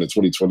 like I went in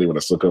 2020 when I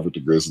still covered the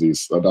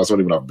Grizzlies. That's not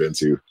even I've been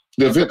to.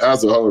 The event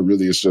as a whole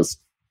really is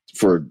just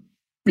for,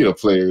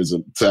 players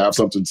and to have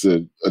something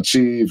to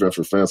achieve and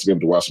for fans to be able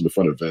to watch some of the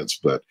fun events.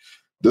 But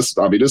this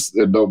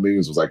in no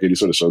means was like any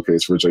sort of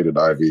showcase for Jaden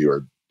Ivey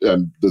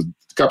and the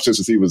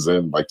competitions he was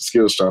in. Like, the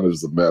skills challenge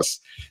is a mess.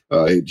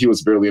 He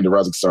was barely in the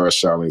Rising Stars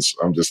Challenge.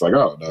 I'm just like, I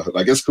don't know.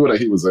 Like, it's cool that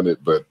he was in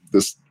it, but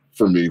this,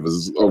 for me,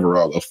 was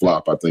overall a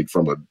flop, I think,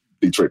 from a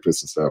Detroit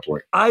Pistons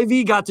standpoint.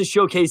 Ivy got to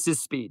showcase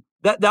his speed.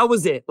 That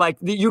was it. Like,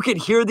 you could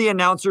hear the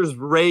announcers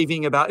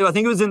raving about it. I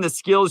think it was in the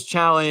skills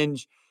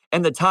challenge,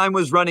 and the time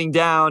was running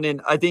down.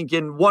 And I think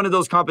in one of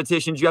those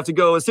competitions, you have to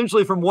go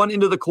essentially from one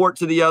end of the court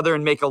to the other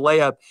and make a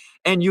layup.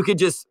 And you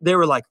could they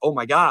were like, oh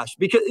my gosh,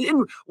 because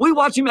we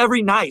watch him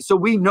every night. So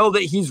we know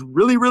that he's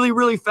really, really,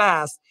 really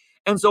fast.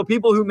 And so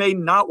people who may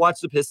not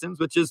watch the Pistons,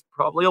 which is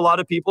probably a lot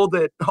of people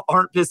that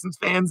aren't Pistons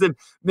fans and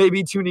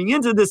maybe tuning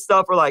into this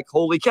stuff, are like,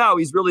 holy cow,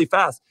 he's really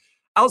fast.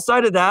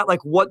 Outside of that,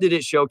 like, what did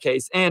it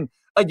showcase? And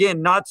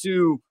again, not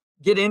to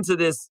get into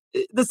this,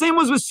 the same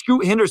was with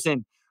Scoot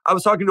Henderson. I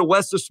was talking to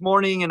Wes this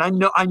morning, and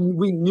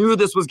we knew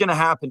this was going to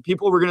happen.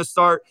 People were going to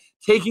start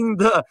taking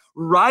the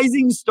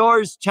Rising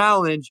Stars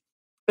Challenge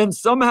and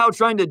somehow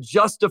trying to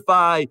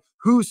justify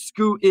who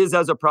Scoot is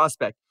as a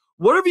prospect.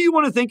 Whatever you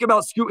want to think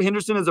about Scoot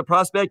Henderson as a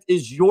prospect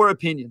is your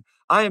opinion.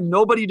 I am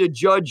nobody to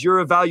judge your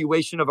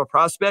evaluation of a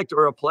prospect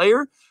or a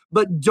player,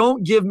 but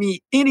don't give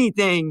me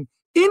anything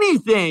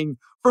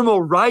from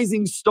a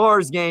Rising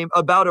Stars game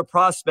about a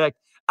prospect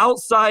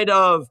outside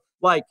of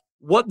like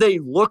what they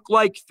look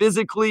like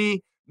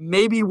physically,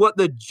 maybe what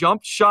the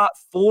jump shot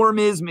form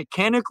is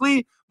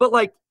mechanically, but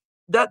like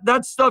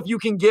that's stuff you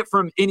can get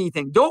from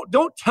anything.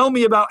 Don't tell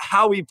me about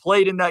how he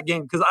played in that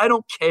game because I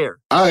don't care.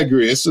 I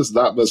agree. It's just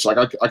not much. Like,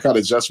 I kind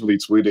of justly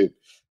tweeted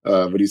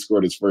when he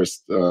scored his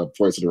first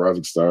points in the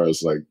Rising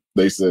Stars. Like,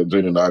 they said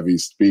Jaden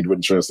Ivey's speed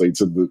wouldn't translate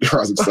to the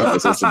Rising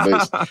Stars. That's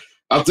amazing.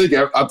 I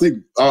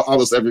think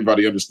almost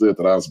everybody understood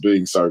that I was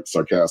being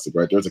sarcastic,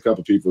 right? There's a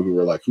couple people who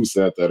were like, who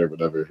said that or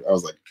whatever. I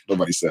was like,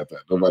 nobody said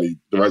that. Nobody,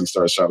 the Rising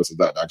Stars Challenge is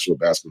not actual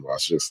basketball.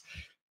 It's just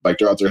like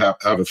they're out there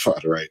having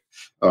fun, right?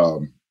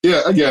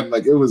 Yeah, again,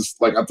 like, it was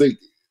like, I think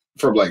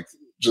from like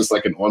just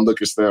like an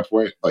onlooker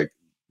standpoint, like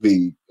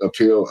the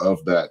appeal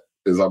of that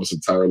is almost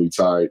entirely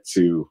tied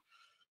to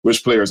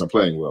which players are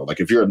playing well. Like,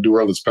 if you're a New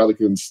Orleans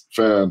Pelicans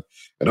fan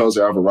and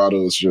Jose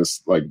Alvarado is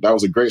just like, that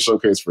was a great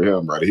showcase for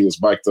him, right? He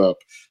was mic'd up.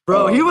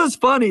 Bro, he was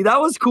funny. That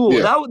was cool.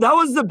 Yeah. That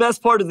was the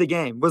best part of the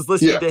game, was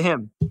listening to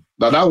him.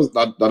 Now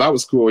that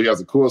was cool. He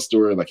has a cool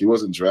story. Like, he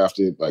wasn't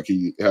drafted. Like,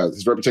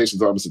 his reputation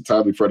is almost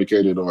entirely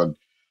predicated on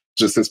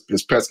just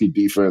his pesky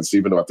defense,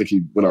 even though I think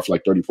he went off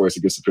like 30 points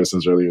against the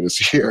Pistons earlier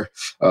this year.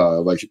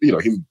 He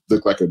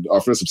looked like an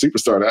offensive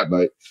superstar that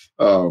night.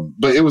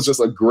 But it was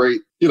just a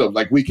great,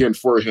 weekend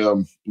for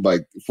him,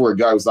 like for a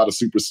guy who's not a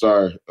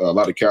superstar. A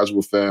lot of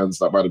casual fans,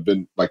 that might have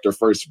been like their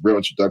first real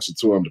introduction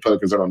to him. The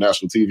Pelicans are on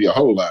national TV a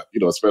whole lot,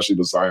 especially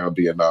with Zion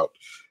being out.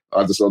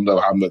 I just don't know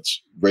how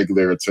much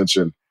regular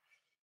attention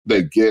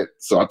they get.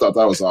 So I thought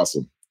that was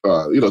awesome.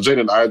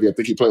 Jaden Ivey, I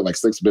think he played like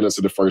 6 minutes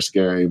in the first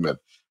game,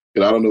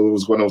 and I don't know what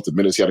was going on with the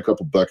minutes. He had a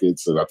couple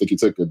buckets, and I think he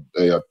took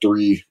a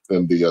 3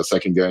 in the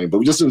second game. But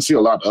we just didn't see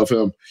a lot of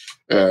him.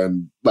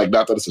 And not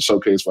that it's a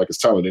showcase for his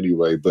talent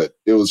anyway, but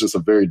it was just a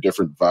very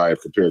different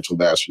vibe compared to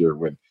last year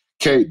when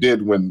Kate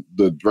did win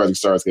the Rising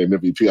Stars game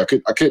MVP.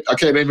 I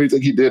can't name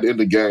anything he did in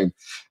the game,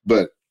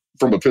 but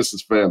from a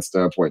Pistons fan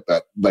standpoint,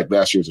 that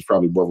last year's is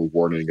probably more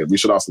rewarding. And we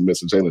should also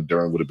mention Jalen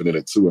Duren would have been in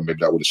it too, and maybe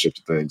that would have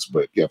shifted things.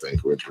 But he had the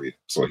ankle injury,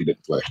 so he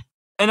didn't play.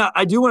 And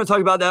I do want to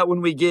talk about that when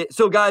we get –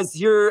 so, guys,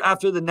 here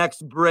after the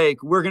next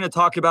break, we're going to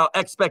talk about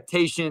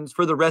expectations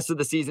for the rest of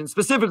the season,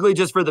 specifically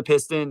just for the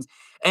Pistons.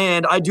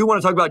 And I do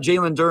want to talk about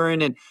Jalen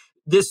Duren and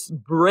this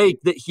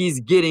break that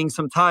he's getting,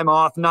 some time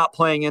off, not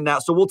playing in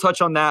that. So we'll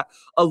touch on that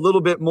a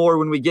little bit more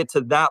when we get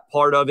to that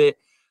part of it.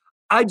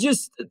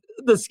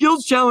 The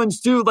skills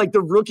challenge too,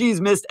 the rookies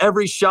missed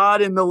every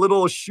shot in the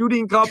little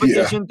shooting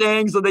competition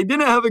thing. So they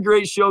didn't have a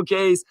great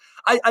showcase.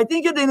 I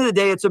think at the end of the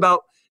day, it's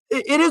about –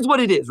 it is what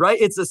it is, right?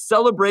 It's a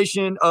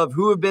celebration of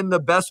who have been the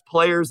best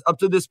players up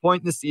to this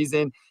point in the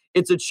season.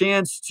 It's a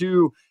chance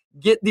to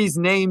get these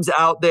names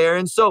out there.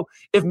 And so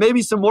if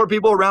maybe some more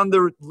people around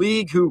the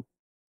league who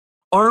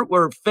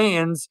were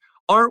fans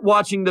aren't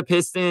watching the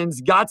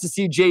Pistons, got to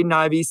see Jaden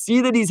Ivey,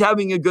 see that he's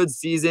having a good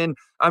season.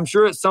 I'm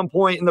sure at some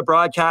point in the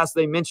broadcast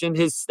they mentioned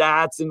his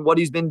stats and what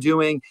he's been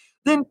doing.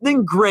 Then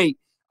great.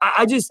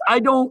 I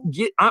don't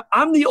get,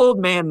 I'm the old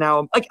man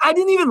now. I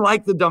didn't even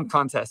like the dunk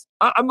contest.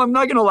 I'm not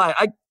going to lie.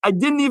 I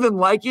didn't even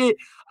like it.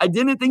 I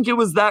didn't think it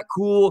was that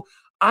cool.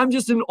 I'm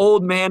just an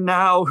old man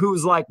now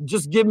who's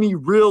just give me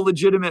real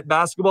legitimate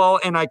basketball.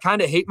 And I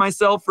kind of hate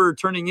myself for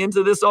turning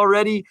into this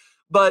already.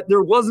 But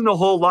there wasn't a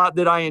whole lot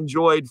that I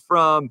enjoyed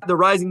from the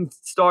Rising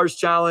Stars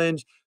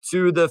Challenge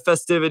to the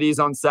festivities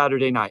on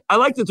Saturday night. I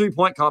like the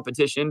 3-point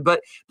competition,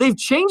 but they've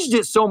changed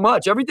it so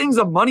much. Everything's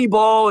a money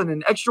ball and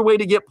an extra way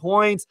to get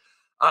points.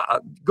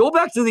 Go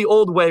back to the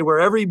old way where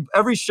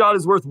every shot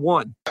is worth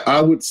 1.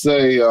 I would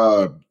say,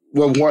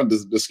 one,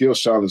 the skills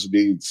challenge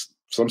needs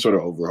some sort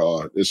of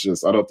overhaul. It's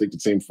just, I don't think the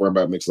team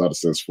format makes a lot of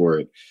sense for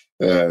it.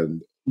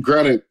 And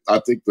granted, I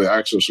think the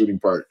actual shooting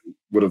part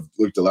would have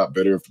looked a lot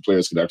better if the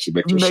players could actually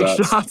make their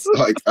shots.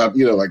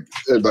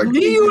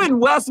 You and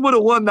Wes would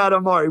have won that,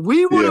 Amari.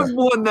 We would have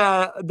won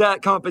that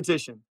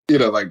competition. I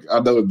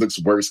know it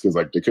looks worse because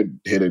they couldn't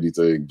hit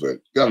anything, but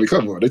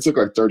come on, they took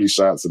 30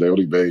 shots and they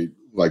only made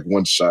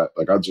 1 shot.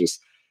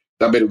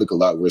 That made it look a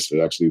lot worse than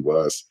it actually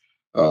was.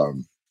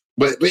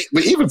 But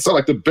even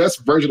so, the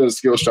best version of the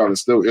skills challenge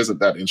still isn't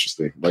that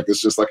interesting.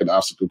 It's just an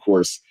obstacle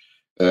course,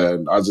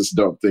 and I just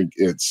don't think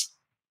it's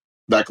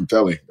that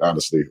compelling,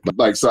 honestly.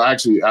 So I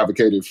actually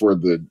advocated for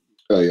the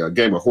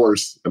game of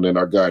horse, and then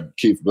our guy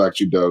Keith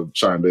Blackjudo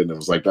chimed in and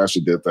was like, "I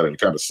actually did that, and it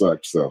kind of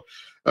sucked." So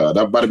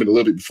that might have been a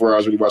little bit before I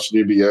was really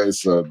watching the NBA.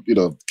 So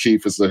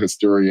Keith is a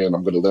historian.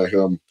 I'm going to let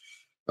him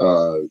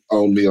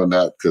own me on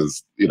that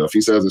because if he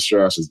says it's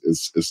trash,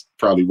 it's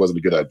probably wasn't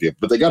a good idea.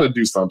 But they got to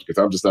do something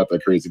because I'm just not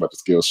that crazy about the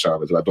skills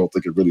challenge, and I don't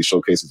think it really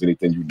showcases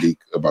anything unique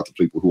about the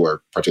people who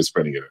are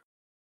participating in it.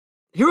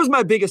 Here was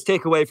my biggest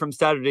takeaway from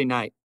Saturday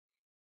night.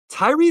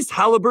 Tyrese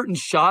Halliburton's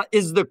shot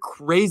is the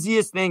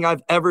craziest thing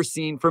I've ever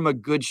seen from a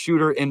good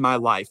shooter in my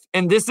life.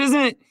 And this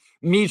isn't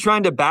me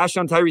trying to bash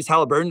on Tyrese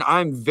Halliburton.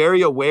 I'm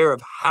very aware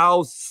of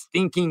how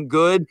stinking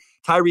good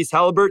Tyrese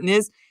Halliburton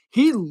is.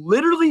 He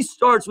literally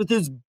starts with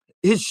his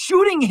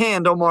shooting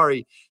hand,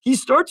 Omari. He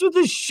starts with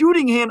his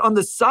shooting hand on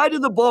the side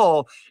of the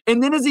ball,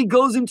 and then as he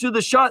goes into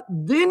the shot,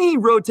 then he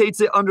rotates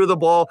it under the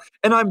ball.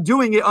 And I'm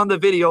doing it on the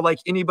video like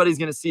anybody's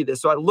going to see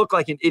this, so I look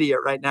like an idiot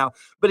right now.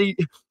 But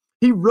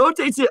he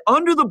rotates it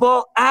under the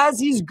ball as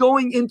he's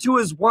going into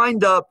his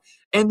windup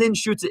and then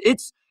shoots it.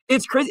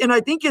 It's crazy. And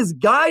I think his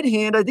guide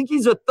hand, I think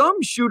he's a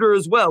thumb shooter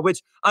as well,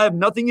 which I have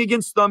nothing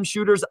against thumb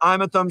shooters.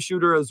 I'm a thumb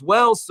shooter as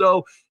well.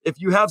 So if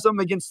you have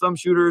something against thumb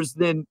shooters,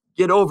 then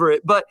get over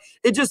it. But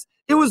it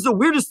was the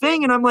weirdest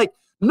thing. And I'm like,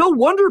 no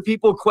wonder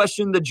people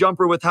question the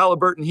jumper with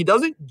Halliburton. He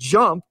doesn't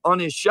jump on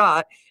his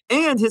shot,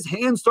 and his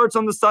hand starts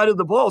on the side of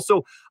the ball.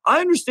 So I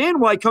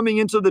understand why coming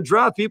into the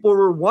draft, people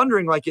were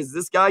wondering, is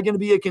this guy going to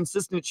be a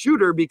consistent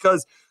shooter?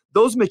 Because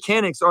those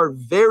mechanics are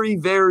very,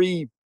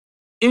 very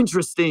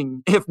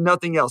interesting, if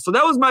nothing else. So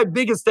that was my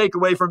biggest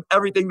takeaway from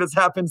everything that's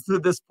happened to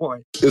this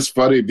point. It's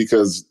funny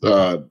because,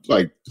 I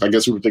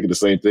guess we were thinking the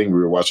same thing. We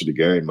were watching the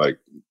game.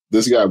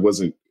 This guy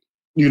wasn't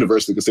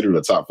universally considered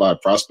a top 5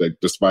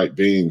 prospect, despite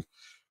being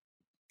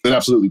an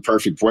absolutely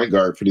perfect point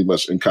guard pretty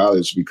much in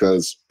college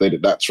because they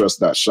did not trust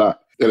that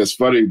shot. And it's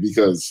funny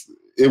because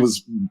it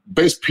was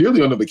based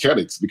purely on the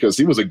mechanics because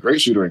he was a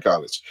great shooter in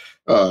college.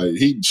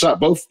 He shot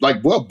both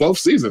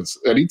seasons,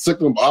 and he took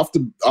them off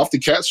the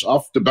catch,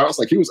 off the bounce.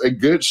 Like, he was a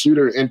good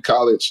shooter in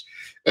college.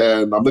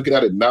 And I'm looking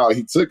at it now.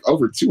 He took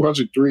over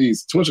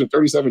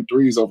 237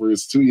 threes over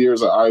his 2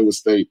 years at Iowa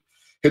State.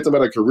 Hit them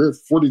at a career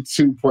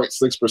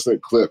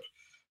 42.6% clip.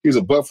 He was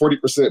above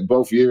 40%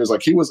 both years.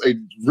 Like, he was a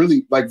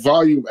really, like,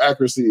 volume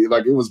accuracy.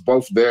 Like, it was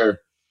both there.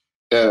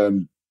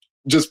 And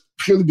just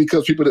purely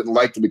because people didn't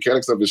like the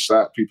mechanics of his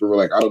shot, people were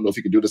like, I don't know if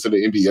he can do this in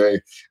the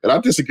NBA. And I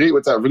disagreed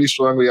with that really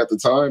strongly at the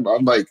time.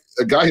 I'm like,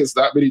 a guy hits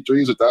that many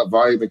threes with that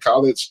volume in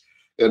college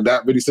in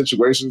that many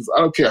situations, I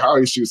don't care how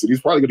he shoots it,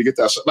 he's probably going to get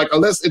that shot. Like,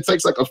 unless it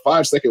takes like a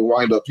 5-second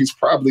windup, he's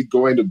probably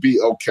going to be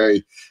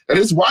okay. And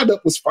his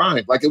windup was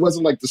fine. Like, it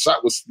wasn't like the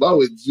shot was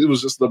slow. It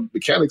was just the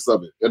mechanics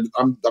of it. And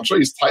I'm sure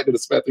he's tightened to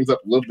sped things up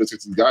a little bit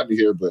since he's gotten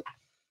here. But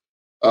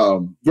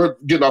we're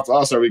getting off the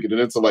All-Star weekend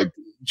and into like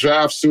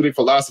draft shooting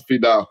philosophy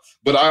now.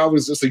 But I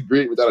always just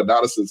agreed with that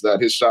analysis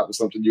that his shot was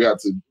something you had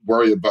to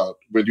worry about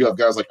when you have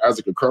guys like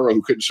Isaac Okoro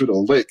who couldn't shoot a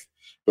lick.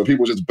 But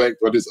people just banked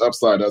on his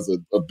upside as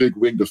a big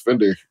wing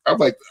defender. I'm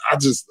like,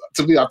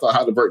 to me, I thought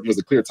Halliburton was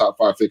a clear top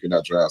 5 pick in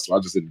that draft, so I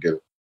just didn't get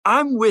it.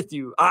 I'm with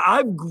you.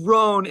 I've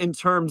grown in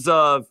terms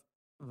of,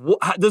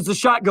 does the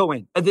shot go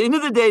in? At the end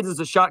of the day, does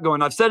the shot go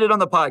in? I've said it on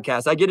the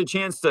podcast. I get a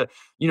chance to,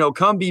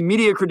 come be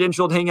media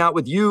credentialed, hang out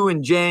with you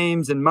and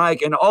James and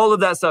Mike and all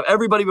of that stuff,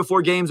 everybody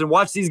before games, and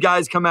watch these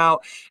guys come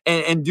out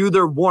and do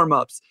their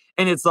warm-ups.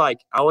 And it's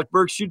like, Alec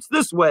Burks shoots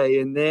this way,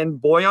 and then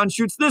Boyan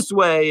shoots this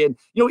way. And,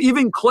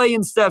 even Clay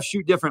and Steph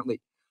shoot differently.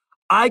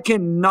 I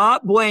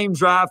cannot blame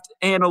draft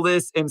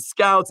analysts and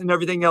scouts and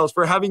everything else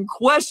for having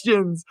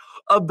questions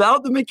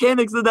about the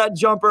mechanics of that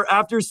jumper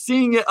after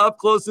seeing it up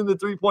close in the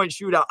three-point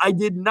shootout. I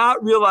did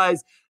not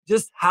realize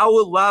just how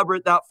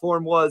elaborate that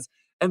form was.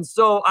 And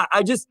so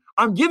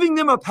I'm giving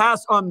them a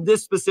pass on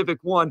this specific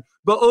one.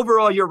 But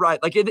overall, you're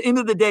right. Like, at the end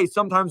of the day,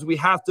 sometimes we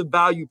have to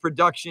value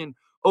production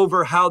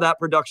over how that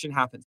production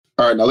happens.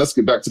 All right, now let's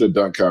get back to the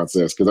dunk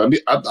contest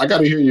because I got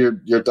to hear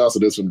your thoughts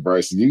on this one,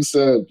 Bryce. You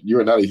said you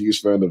are not a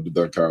huge fan of the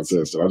dunk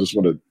contest, and I just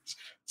want to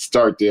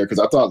start there because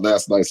I thought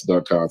last night's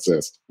dunk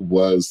contest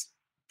was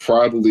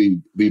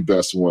probably the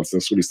best one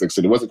since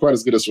 2016. It wasn't quite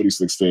as good as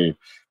 2016,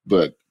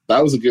 but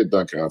that was a good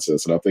dunk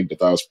contest, and I think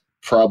that was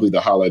probably the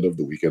highlight of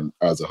the weekend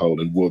as a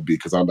whole, and would be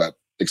because I'm not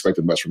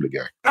expecting much from the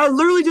game. I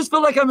literally just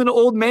feel like I'm an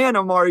old man,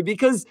 Amari,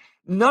 because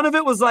none of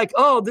it was like,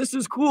 oh, this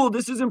is cool,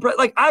 this is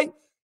impressive.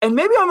 And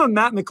maybe I'm a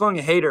Matt McClung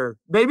hater.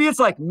 Maybe it's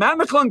like Matt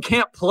McClung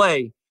can't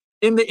play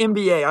in the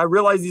NBA. I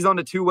realize he's on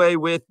a two-way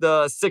with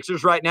the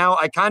Sixers right now.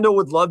 I kind of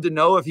would love to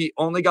know if he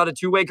only got a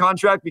two-way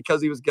contract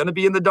because he was going to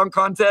be in the dunk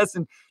contest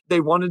and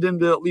they wanted him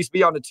to at least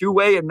be on a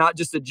two-way and not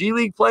just a G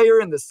League player,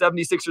 and the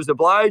 76ers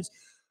obliged.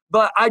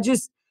 But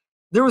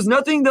there was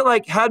nothing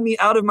that had me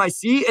out of my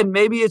seat. And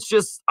maybe it's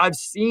just I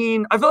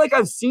feel like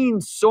I've seen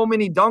so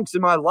many dunks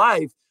in my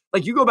life.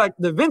 Like, you go back,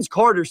 the Vince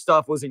Carter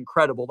stuff was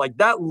incredible. Like,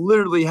 that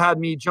literally had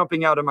me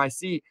jumping out of my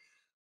seat.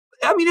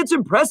 I mean, it's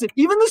impressive.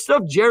 Even the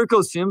stuff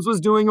Jericho Sims was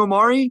doing,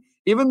 Omari,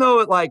 even though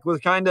it was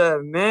kind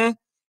of meh,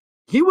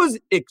 he was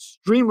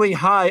extremely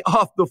high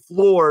off the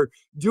floor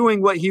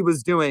doing what he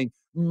was doing.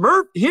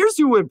 Here's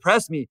who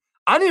impressed me.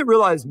 I didn't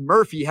realize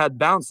Murphy had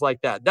bounce like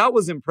that. That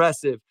was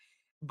impressive.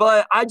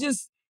 But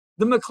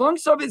the McClung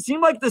stuff, it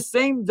seemed like the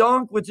same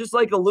dunk with just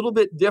a little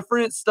bit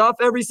different stuff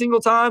every single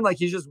time. Like,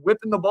 he's just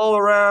whipping the ball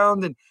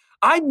around. And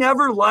I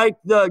never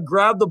liked the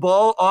grab the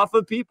ball off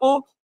of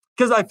people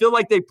because I feel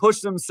like they push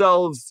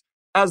themselves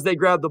as they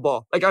grab the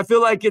ball. Like, I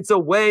feel like it's a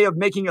way of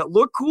making it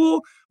look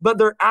cool, but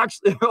they're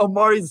actually,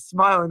 Omari's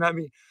smiling at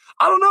me.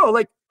 I don't know.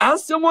 Like,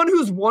 as someone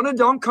who's won a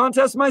dunk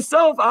contest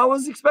myself, I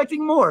was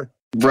expecting more.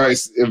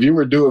 Bryce, if you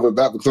were doing what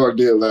Matt McClung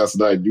did last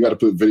night, you got to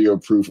put video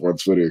proof on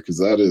Twitter because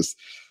this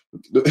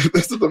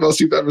is the most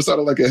you've ever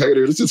sounded like a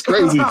hater. This is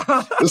crazy.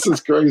 This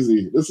is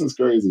crazy.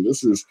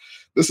 This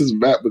is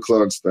Matt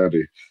McClung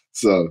study.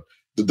 So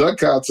the dunk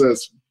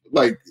contest,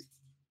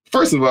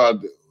 first of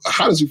all,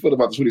 how did you feel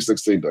about the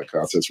 2016 dunk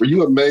contest? Were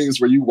you amazed?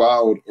 Were you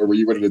wild? Or were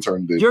you ready to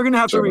turn the? You're gonna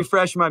have to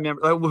refresh my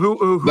memory.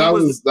 Who that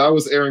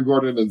was Aaron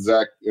Gordon and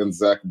Zach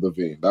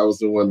Levine. That was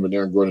the one when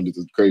Aaron Gordon did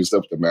the crazy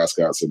stuff with the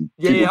mascots, and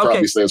people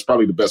probably say it's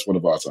probably the best one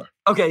of all time.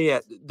 Okay,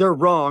 yeah, they're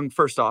wrong.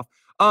 First off.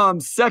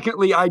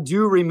 Secondly, I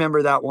do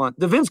remember that one.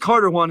 The Vince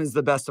Carter one is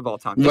the best of all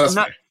time.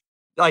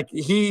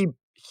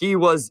 He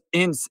was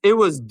it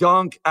was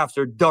dunk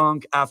after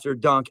dunk after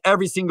dunk,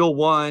 every single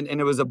one,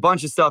 and it was a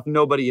bunch of stuff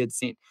nobody had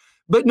seen.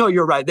 But no,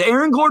 you're right. The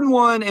Aaron Gordon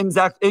one and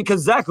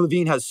because Zach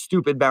Levine has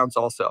stupid bounce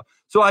also.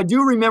 So I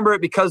do remember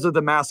it because of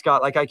the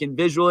mascot. I can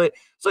visual it.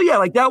 So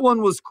yeah, that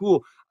one was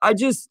cool. I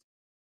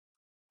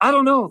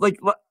don't know.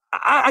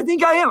 I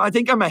think I am. I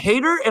think I'm a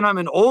hater and I'm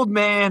an old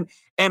man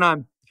and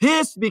I'm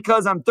pissed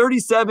because I'm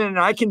 37 and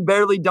I can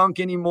barely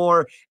dunk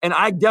anymore. And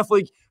I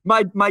definitely,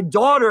 my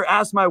daughter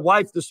asked my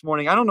wife this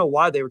morning, I don't know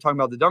why they were talking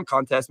about the dunk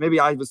contest. Maybe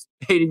I was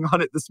hating on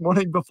it this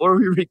morning before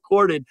we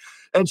recorded.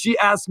 And she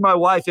asked my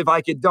wife if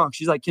I could dunk.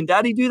 She's like, can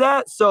daddy do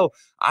that? So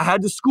I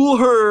had to school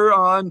her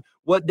on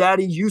what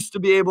daddy used to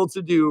be able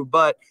to do.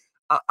 But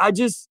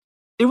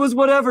it was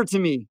whatever to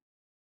me.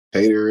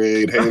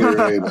 Haterade.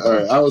 All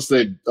right, I would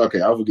say,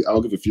 okay,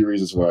 I'll give a few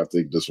reasons why I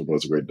think this one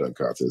was a great dunk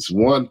contest.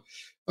 One,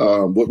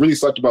 what really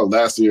sucked about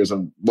last year's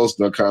and most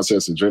dunk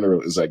contests in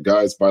general is that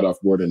guys bite off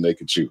more than they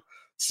can chew.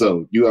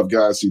 So you have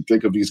guys who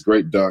think of these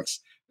great dunks,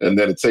 and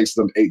then it takes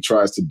them 8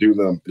 tries to do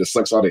them. It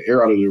sucks all the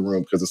air out of the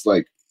room because it's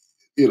like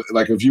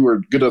if you were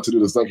good enough to do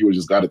this dunk, you would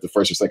just got it the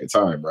first or second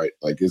time, right?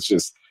 Like it's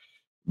just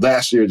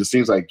last year. It just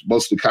seems like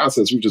most of the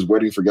contests we were just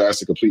waiting for guys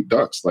to complete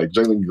dunks. Like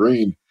Jalen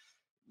Green,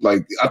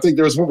 like I think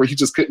there was one where he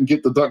just couldn't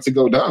get the dunk to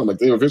go down. Like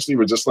they eventually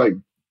were just like,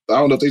 I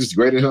don't know if they just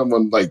graded him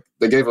on like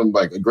they gave him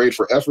like a grade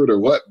for effort or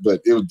what,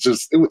 but it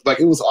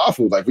was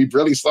awful. Like we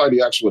barely saw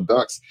the actual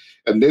dunks.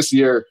 And this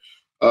year,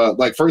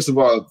 like first of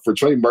all, for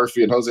Trey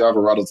Murphy and Jose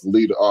Alvarado to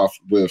lead off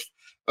with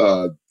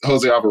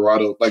Jose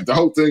Alvarado, like the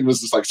whole thing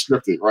was just like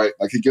scripted, right?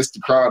 Like he gets the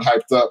crowd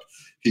hyped up,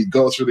 he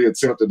goes for the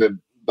attempt and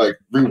then like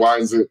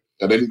rewinds it,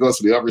 and then he goes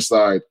to the other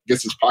side,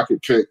 gets his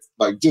pocket picked.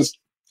 Like just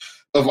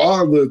of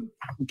all the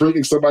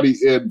bringing somebody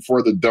in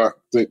for the dunk,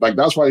 like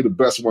that's probably the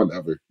best one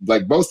ever.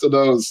 Like most of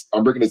those,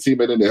 I'm bringing a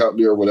teammate in to help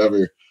me or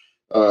whatever.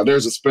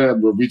 There's a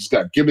span where we just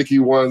got gimmicky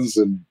ones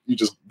and you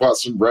just bought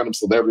some random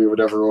celebrity or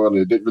whatever on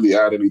and it didn't really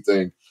add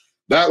anything.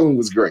 That one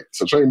was great.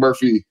 So Trey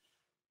Murphy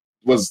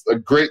was a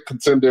great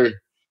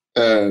contender,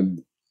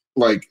 and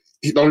like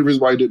the only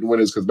reason why he didn't win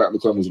is because Matt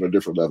McClung was on a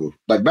different level.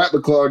 Like Matt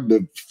McClung,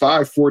 the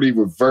 540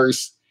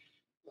 reverse,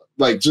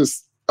 like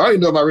just I don't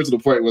even know my original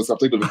point was. I'm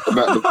thinking of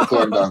Matt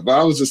McClung now, but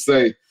I was just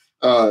saying,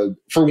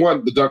 for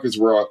one, the dunkers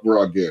were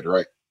all good,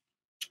 right?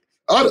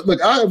 I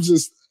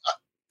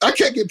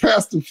can't get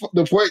past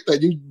the point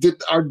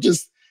that are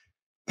just.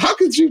 How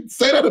could you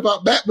say that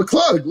about Matt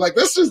McClung? Like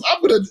that's just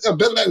I'm gonna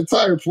abandon that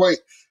entire point.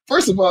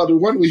 First of all, the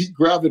one where he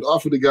grabbed it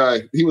off of the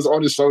guy, he was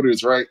on his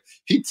shoulders, right?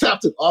 He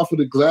tapped it off of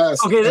the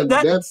glass and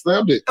then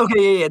slammed it.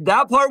 Okay, yeah,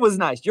 that part was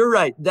nice. You're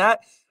right.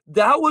 That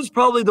was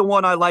probably the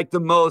one I liked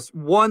the most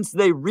once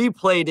they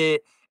replayed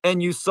it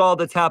and you saw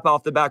the tap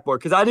off the backboard,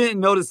 because I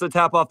didn't notice the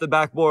tap off the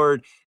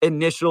backboard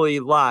initially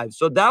live.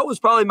 So that was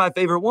probably my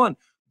favorite one.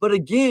 But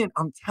again,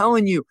 I'm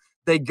telling you,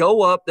 they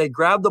go up, they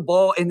grab the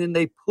ball, and then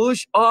they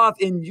push off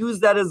and use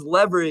that as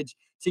leverage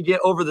to get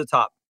over the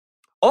top.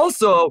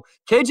 Also,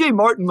 KJ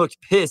Martin looked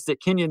pissed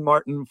at Kenyon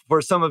Martin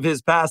for some of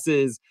his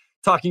passes,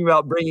 talking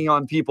about bringing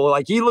on people.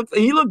 Like he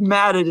looked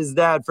mad at his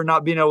dad for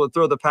not being able to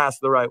throw the pass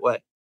the right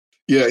way.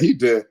 Yeah, he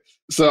did.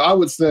 So I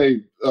would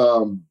say,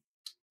 so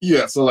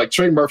like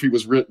Trey Murphy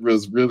was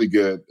really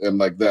good and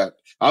like that.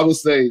 I would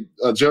say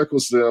Jericho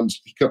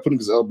Sims, he kept putting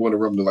his elbow in the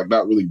rim and like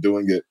not really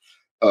doing it.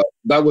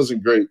 That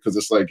wasn't great because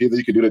it's like either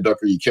you can do the dunk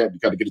or you can't. You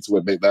got to get it to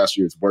what made last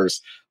year's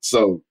worse.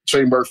 So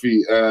Trey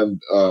Murphy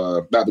and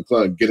Matt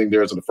McClung getting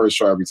theirs on the first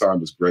try every time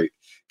was great.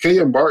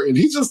 Kenyon Martin,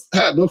 he just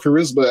had no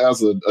charisma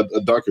as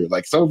a dunker.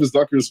 Like some of his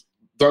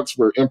dunks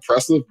were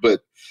impressive,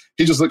 but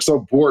he just looked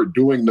so bored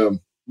doing them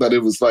that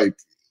it was like,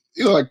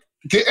 like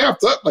get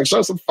amped up, like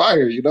show some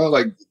fire,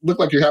 like look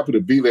like you're happy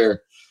to be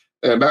there.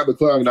 And Matt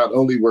McClung, not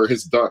only were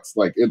his dunks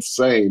like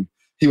insane,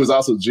 he was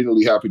also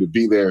genuinely happy to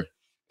be there.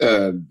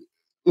 And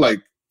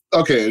like,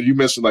 okay, you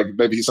mentioned like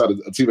maybe he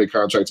signed a teammate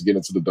contract to get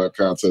into the dunk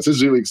contest. His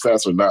G League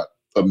stats are not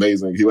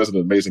amazing. He wasn't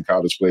an amazing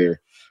college player.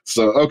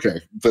 So,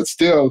 okay. But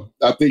still,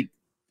 I think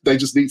they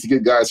just need to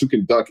get guys who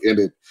can dunk in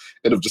it.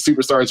 And if the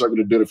superstars aren't going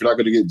to do it, if you're not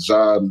going to get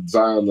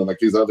Zion and like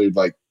these other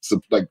like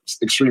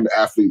extreme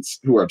athletes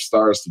who are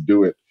stars to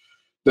do it,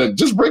 then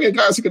just bring in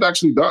guys who can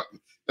actually dunk.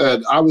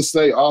 And I would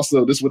say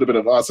also this would have been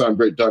an all-time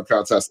great dunk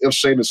contest if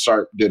Shannon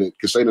Sharp did it,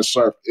 because Shannon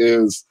Sharp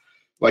is,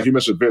 like you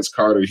mentioned, Vince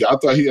Carter. I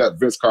thought he had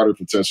Vince Carter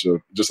potential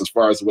just as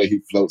far as the way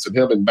he floats. And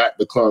him and Matt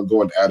McClung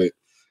going at it.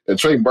 And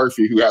Trey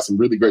Murphy, who had some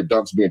really great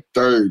dunks, being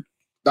third,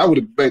 that would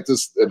have made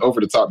this an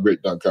over-the-top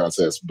great dunk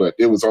contest. But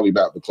it was only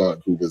Matt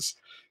McClung who was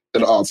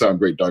an all-time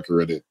great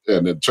dunker in it.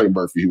 And then Trey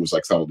Murphy, who was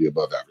like solidly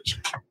above average.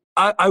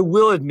 I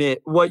will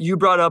admit what you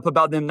brought up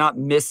about them not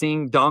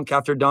missing dunk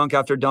after dunk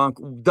after dunk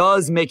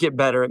does make it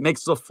better. It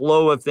makes the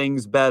flow of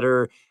things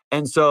better.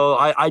 And so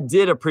I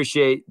did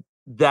appreciate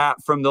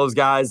that from those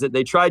guys, that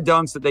they tried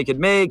dunks that they could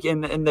make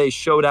and they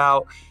showed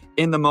out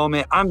in the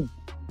moment.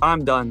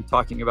 I'm done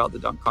talking about the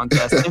dunk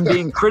contest and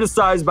being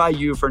criticized by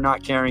you for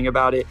not caring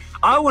about it.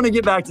 I want to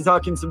get back to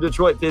talking some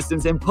Detroit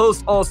Pistons and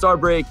post All-Star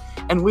break,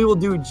 and we will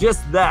do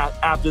just that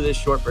after this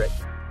short break.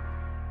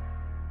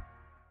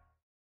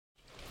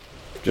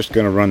 Just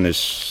going to run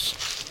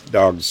this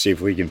dog to see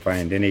if we can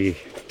find any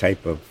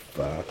type of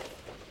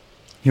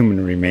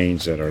human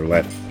remains that are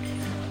left.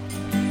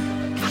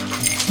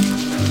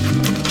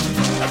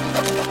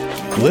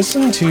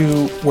 Listen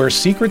to Where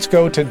Secrets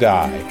Go to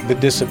Die, The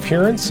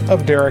Disappearance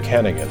of Derek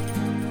Hennigan.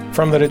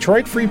 From the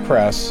Detroit Free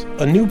Press,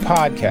 a new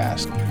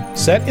podcast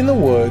set in the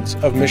woods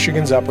of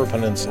Michigan's Upper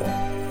Peninsula.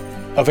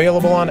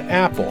 Available on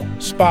Apple,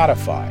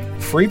 Spotify,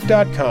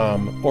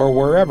 Freep.com, or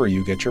wherever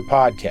you get your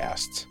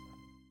podcasts.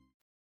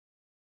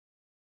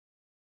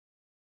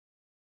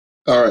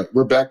 All right,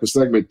 we're back with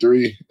segment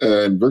 3,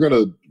 and we're going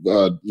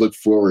to look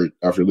forward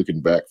after looking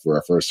back for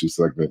our first 2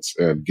 segments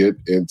and get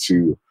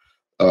into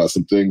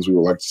some things we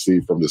would like to see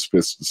from this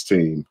Pistons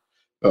team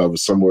with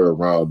somewhere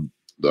around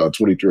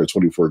 23 or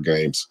 24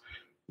 games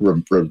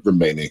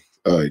remaining.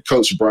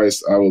 Coach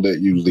Bryce, I will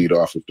let you lead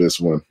off with this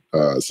one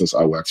since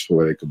I waxed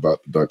poetic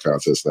about the dunk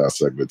contest last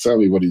segment. Tell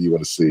me, what do you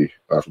want to see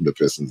from the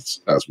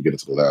Pistons as we get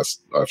into the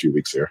last few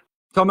weeks here?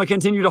 So I'm going to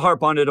continue to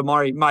harp on it,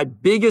 Amari. My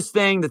biggest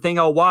thing, the thing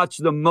I'll watch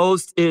the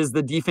most is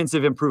the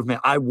defensive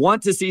improvement. I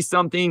want to see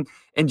something,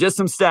 and just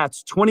some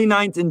stats: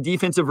 29th in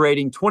defensive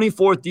rating,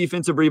 24th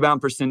defensive rebound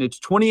percentage,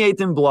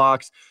 28th in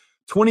blocks,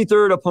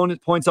 23rd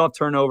opponent points off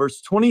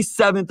turnovers,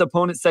 27th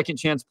opponent second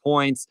chance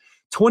points,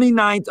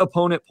 29th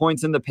opponent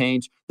points in the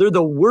paint. They're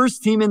the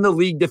worst team in the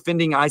league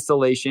defending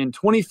isolation,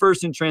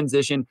 21st in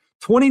transition,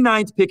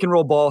 29th pick and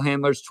roll ball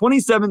handlers,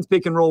 27th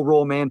pick and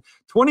roll man,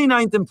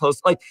 29th in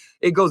post. Like,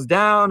 it goes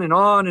down and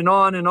on and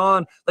on and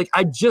on. Like,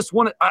 I just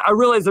want to, I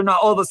realize they're not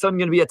all of a sudden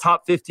going to be a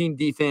top 15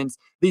 defense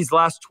these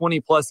last 20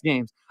 plus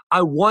games.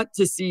 I want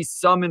to see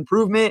some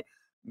improvement.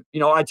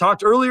 You know, I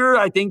talked earlier,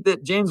 I think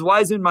that James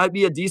Wiseman might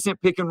be a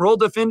decent pick and roll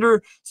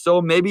defender,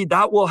 so maybe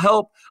that will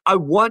help. I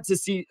want to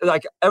see,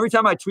 like, every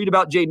time I tweet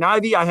about Jaden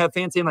Ivey, I have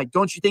fans saying, like,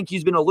 don't you think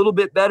he's been a little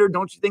bit better?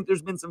 Don't you think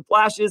there's been some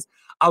flashes?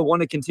 I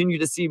want to continue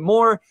to see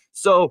more.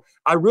 So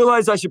I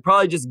realize I should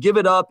probably just give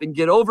it up and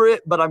get over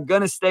it, but I'm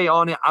going to stay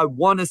on it. I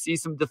want to see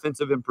some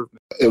defensive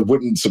improvement. It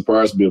wouldn't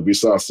surprise me if we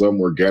saw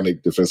some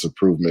organic defensive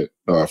improvement.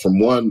 From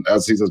one,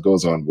 as the season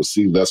goes on, we'll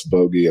see less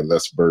Bogey and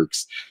less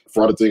Burks.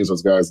 For all the things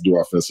those guys do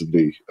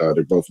offensively,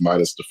 they're both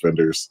minus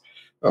defenders,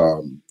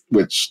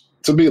 which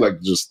to me,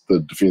 like, just the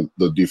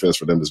defense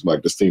for them is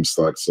like, this team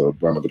sucks, so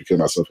I'm not going to kill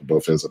myself on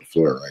both ends of the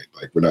floor,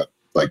 right? Like, we're not,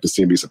 like, this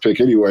team needs a pick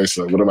anyway,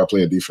 so what am I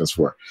playing defense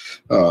for?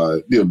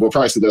 We'll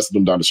probably see less of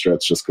them down the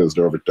stretch just because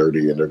they're over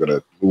 30 and they're going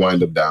to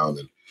wind them down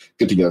and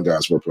get the young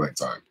guys more playing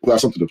time. We'll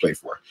have something to play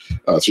for.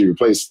 So you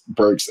replace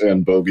Burks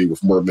and Bogey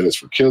with more minutes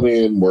for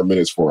Killian, more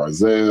minutes for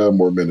Isaiah,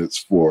 more minutes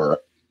for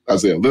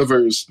Isaiah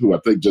Livers, who I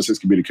think just his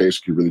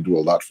communication can really do a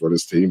lot for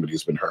this team, and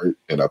he's been hurt.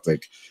 And I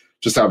think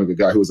just having a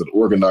guy who's an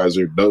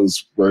organizer,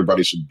 knows where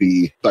everybody should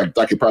be, like,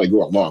 that could probably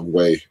go a long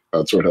way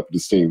toward helping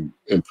this team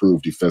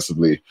improve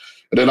defensively.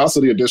 And then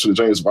also the addition of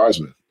James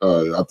Wiseman.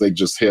 I think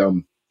just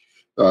him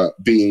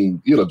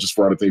being, you know, just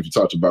for all the things we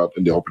talked about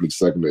in the opening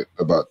segment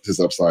about his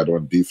upside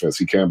on defense,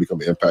 he can become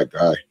an impact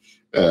guy.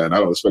 And I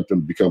don't expect him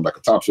to become like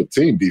a top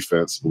 15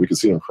 defense, but we can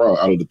see him crawl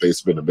out of the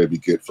basement and maybe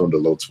get from the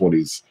low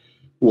 20s.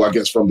 Well, I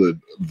guess from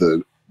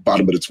the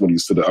bottom of the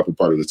 20s to the upper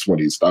part of the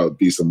 20s, that would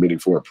be some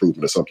meaningful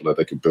improvement or something that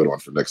they can build on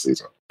for next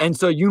season. And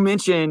so you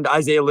mentioned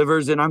Isaiah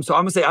Livers, and I'm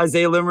going to say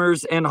Isaiah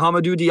Livers and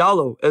Hamidou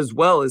Diallo as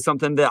well is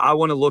something that I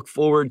want to look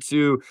forward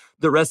to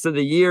the rest of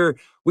the year.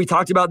 We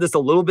talked about this a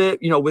little bit,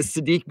 you know, with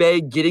Saddiq Bey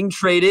getting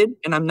traded,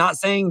 and I'm not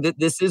saying that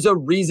this is a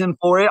reason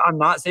for it. I'm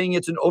not saying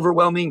it's an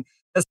overwhelming,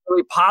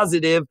 necessarily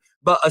positive,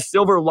 but a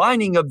silver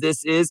lining of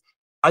this is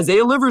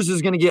Isaiah Livers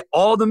is going to get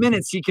all the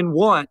minutes he can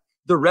want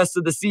the rest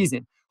of the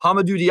season.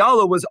 Hamidou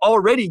Diallo was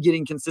already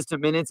getting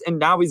consistent minutes, and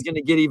now he's going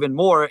to get even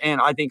more. And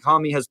I think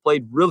Hami has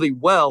played really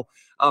well.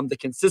 The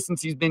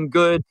consistency's been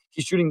good.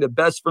 He's shooting the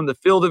best from the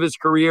field of his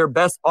career,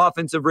 best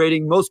offensive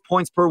rating, most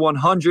points per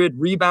 100,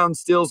 rebound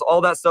steals, all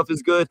that stuff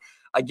is good.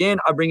 Again,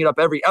 I bring it up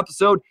every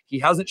episode. He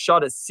hasn't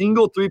shot a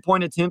single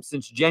three-point attempt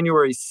since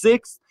January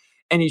 6th,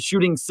 and he's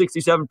shooting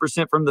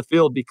 67% from the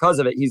field because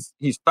of it.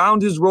 He's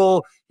found his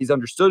role. He's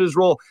understood his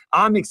role.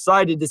 I'm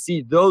excited to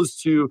see those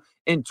two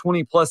in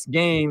 20-plus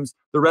games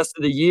the rest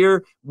of the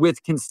year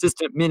with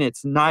consistent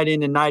minutes night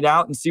in and night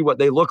out and see what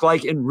they look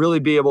like and really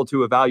be able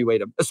to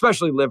evaluate them,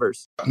 especially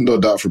Livers. No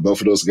doubt for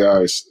both of those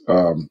guys.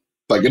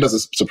 Like, it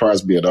doesn't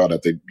surprise me at all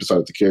that they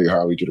decided to carry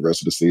Howie to the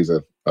rest of the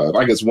season.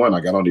 I guess one,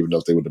 like, I don't even know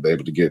if they would have been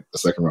able to get a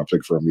second-round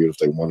pick from him if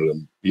they wanted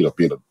him, you know,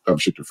 being an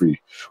unrestricted free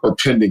or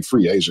pending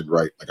free agent,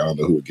 right? Like, I don't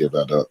know who would give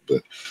that up.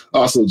 But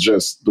also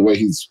just the way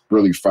he's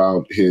really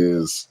found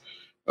his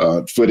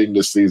footing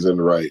this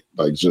season, right?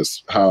 Like,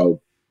 just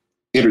how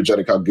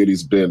energetic, how good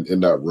he's been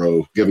in that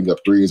role, giving up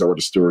threes. I wrote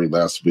a story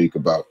last week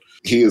about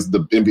he is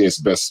the NBA's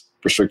best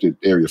restricted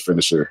area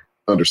finisher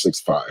under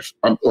 6'5",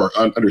 or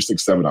under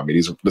 6'7". I mean,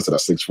 he's listed at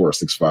 6'4",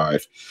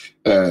 6'5".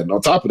 And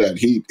on top of that,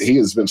 he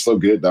has been so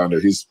good down there.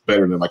 He's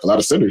better than, like, a lot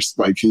of centers.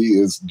 Like, he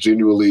is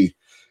genuinely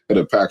an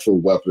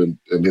impactful weapon,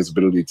 and his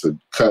ability to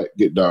cut,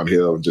 get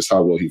downhill, and just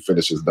how well he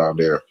finishes down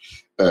there.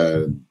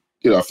 And,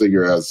 you know, I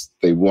figure as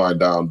they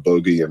wind down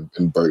Bogey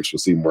and Burks, we'll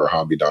see more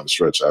Hamdi down the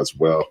stretch as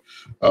well.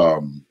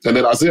 And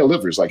then Isaiah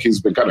Livers, like,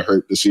 he's been kind of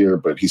hurt this year,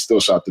 but he still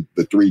shot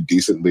the three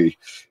decently,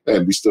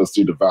 and we still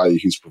see the value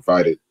he's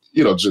provided,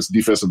 you know, just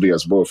defensively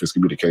as well with his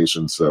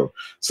communication. So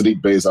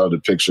Saddiq Bey's out of the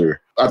picture.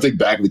 I think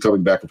Bagley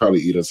coming back will probably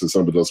eat us in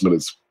some of those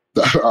minutes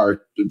that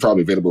are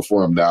probably available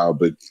for him now.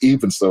 But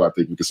even so, I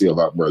think we can see a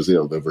lot more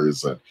Isaiah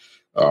Livers. And,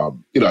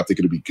 you know, I think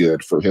it'll be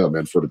good for him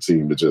and for the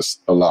team to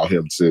just allow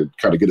him to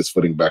kind of get his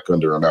footing back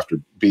under him after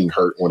being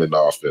hurt on and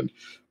off, and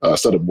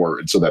set up more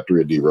into that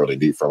 3-and-D role they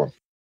need from him.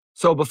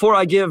 So before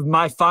I give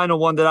my final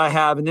one that I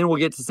have, and then we'll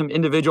get to some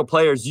individual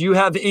players, do you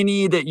have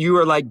any that you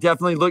are like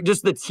definitely look,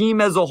 just the team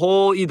as a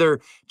whole,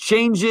 either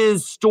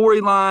changes,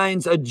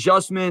 storylines,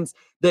 adjustments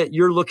that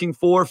you're looking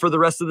for the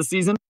rest of the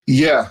season?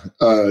 Yeah,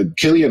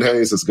 Killian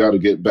Hayes has got to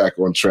get back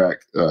on track.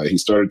 He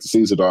started the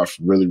season off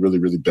really, really,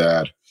 really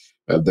bad.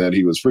 And then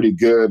he was pretty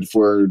good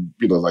for,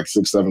 like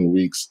 6-7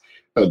 weeks.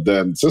 And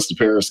then since the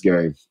Paris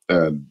game,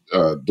 and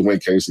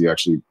Dwayne Casey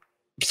actually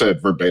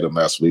said verbatim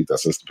last week that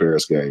since the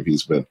Paris game,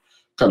 he's been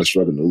kind of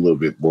struggling a little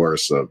bit more.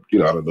 So, I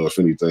don't know if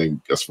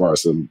anything as far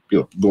as him,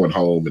 going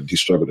home and he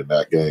struggled in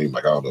that game.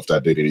 Like, I don't know if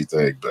that did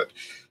anything,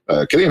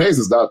 but Killian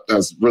Hayes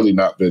has really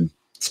not been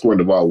scoring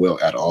the ball well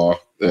at all.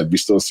 And we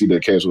still see the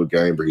occasional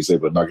game where he's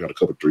able to knock out a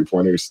couple of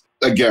 3-pointers.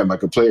 Again,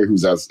 like a player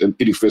who's as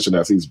inefficient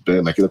as he's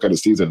been, like you look at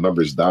his season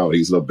numbers down,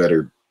 he's a little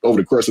better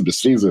over the course of the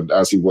season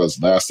as he was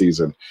last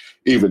season,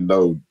 even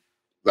though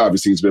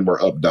obviously he's been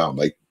more up down.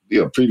 Like,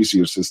 previous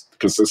years just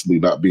consistently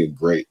not being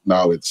great.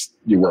 Now it's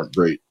you weren't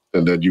great.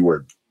 And then you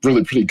were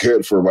really pretty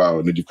good for a while.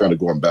 And then you're kind of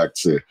going back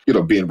to,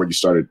 being where you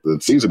started the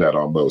season at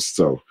almost.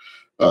 So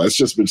it's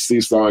just been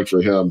seesawing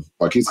for him.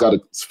 Like he's got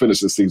to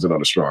finish this season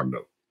on a strong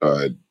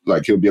note.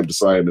 Like he'll be able to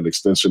sign an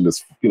extension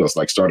this, it's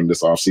like starting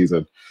this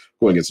offseason,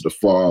 going into the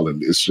fall.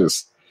 And it's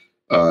just,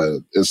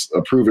 it's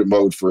a prove it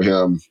mode for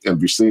him.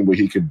 And we've seen what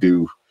he could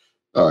do.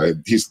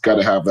 He's got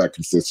to have that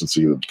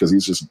consistency because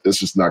it's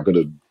just not going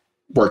to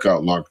work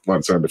out long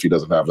term if he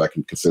doesn't have that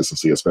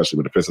consistency, especially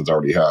when the Pistons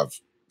already have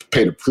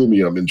paid a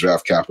premium in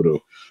draft capital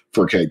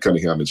for Cade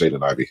Cunningham and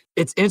Jaden Ivey.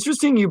 It's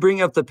interesting you bring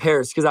up the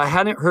Paris because I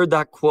hadn't heard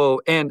that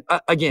quote. And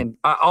again,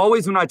 I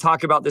always, when I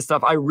talk about this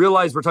stuff, I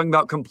realize we're talking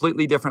about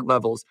completely different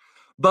levels.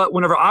 But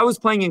whenever I was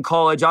playing in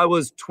college, I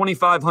was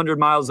 2,500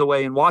 miles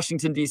away in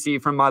Washington, D.C.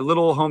 from my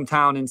little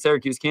hometown in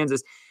Syracuse,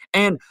 Kansas.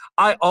 And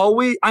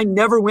I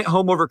never went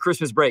home over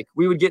Christmas break.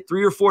 We would get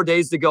 3 or 4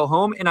 days to go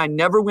home. And I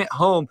never went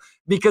home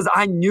because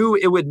I knew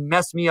it would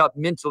mess me up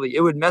mentally.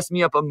 It would mess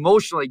me up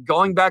emotionally,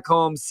 going back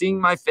home,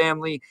 seeing my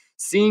family,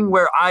 seeing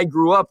where I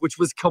grew up, which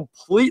was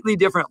completely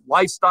different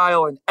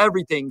lifestyle and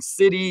everything.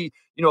 City,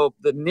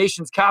 the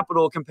nation's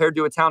capital compared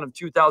to a town of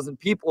 2,000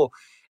 people.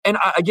 And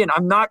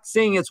I'm not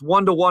saying it's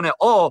 1-to-1 at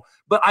all,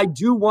 but I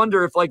do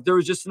wonder if there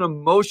was just an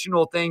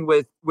emotional thing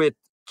with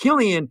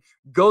Killian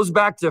goes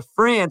back to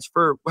France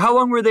for how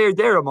long were they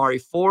there, Amari?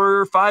 4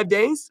 or 5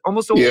 days?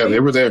 Almost a week? Yeah, they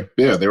were there.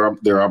 Yeah, they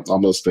were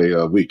almost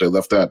a week. They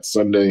left that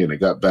Sunday and they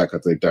got back, I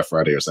think, that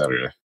Friday or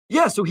Saturday.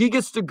 Yeah, so he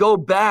gets to go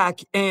back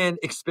and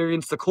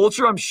experience the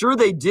culture. I'm sure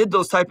they did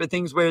those type of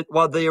things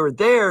while they were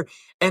there.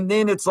 And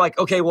then it's like,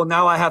 okay, well,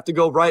 now I have to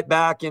go right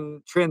back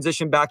and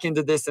transition back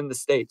into this in the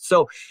States.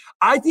 So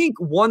I think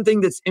one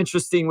thing that's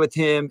interesting with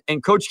him,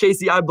 and Coach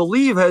Casey, I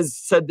believe, has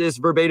said this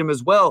verbatim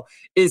as well,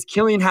 is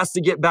Killian has to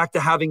get back to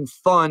having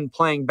fun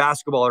playing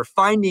basketball or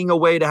finding a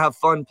way to have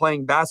fun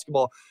playing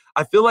basketball.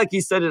 I feel like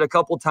he said it a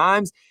couple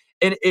times,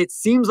 and it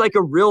seems like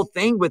a real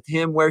thing with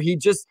him where he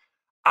just,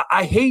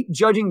 I hate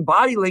judging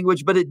body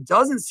language, but it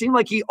doesn't seem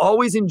like he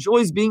always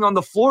enjoys being on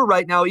the floor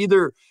right now,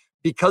 either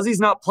because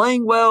he's not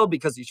playing well,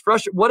 because he's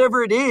frustrated,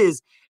 whatever it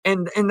is.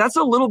 And that's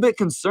a little bit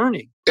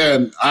concerning.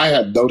 And I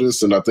had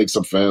noticed, and I think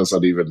some fans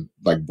had even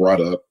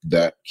brought up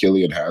that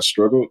Killian has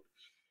struggled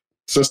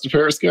since the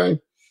Paris game.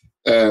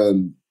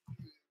 And,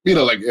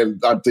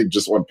 and I think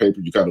just on paper,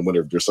 you kind of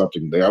wonder if there's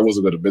something there. I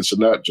wasn't going to mention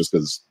that just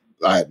because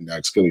I hadn't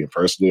asked Killian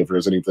personally if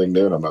there's anything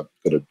there, and I'm not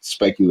going to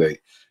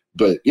speculate.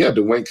 But yeah,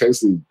 Dwayne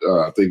Casey,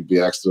 I think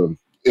we asked him,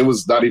 it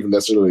was not even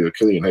necessarily a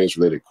Killian Hayes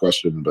related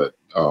question, but,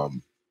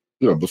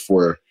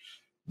 before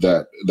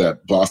that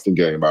Boston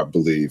game, I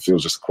believe it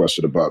was just a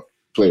question about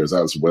players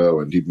as well.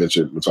 And he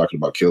mentioned, we're talking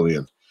about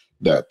Killian,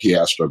 that he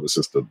has struggled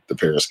since the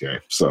Paris game.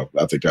 So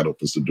I think that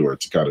opens the door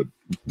to kind of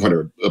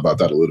wonder about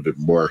that a little bit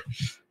more.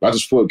 I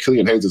just pulled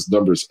Killian Hayes'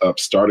 numbers up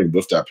starting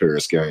with that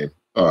Paris game.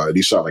 And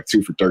he shot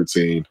 2 for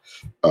 13,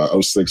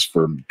 0-6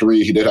 from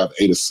 3. He did have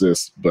 8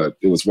 assists, but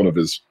it was one of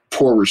his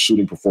poorest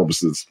shooting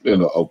performances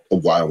in a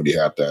while when he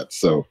had that.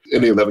 So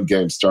in the 11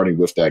 games starting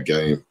with that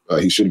game,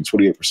 he's shooting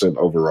 28%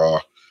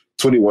 overall,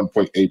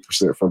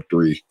 21.8% from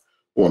 3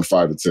 on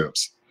 5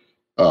 attempts.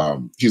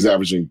 He's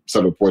averaging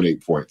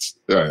 7.8 points.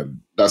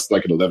 And that's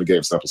an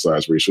 11-game sample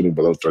size where he's shooting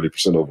below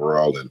 30%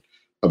 overall and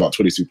about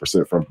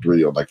 22% from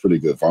 3 on pretty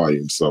good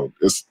volume. So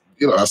it's,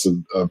 that's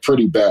a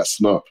pretty bad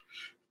slump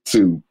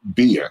to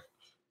be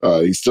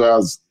in. He still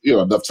has,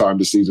 enough time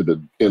this season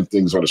to end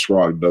things on a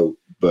strong note,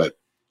 but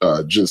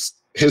just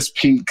his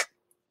peak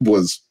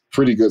was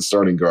pretty good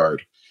starting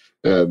guard.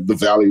 The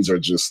values are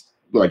just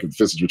if the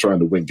Pistons were trying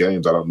to win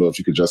games, I don't know if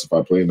you could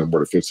justify playing them more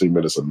than 15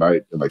 minutes a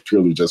night and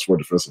purely just for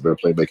defensive and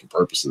playmaking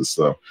purposes.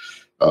 So,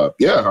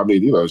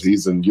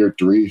 he's in year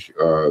 3,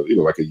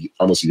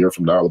 almost a year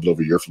from now, a little bit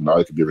over a year from now,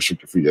 he could be a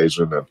restricted free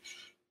agent. And,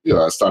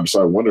 it's time to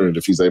start wondering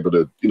if he's able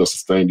to,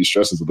 sustain these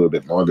stresses a little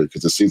bit longer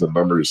because the season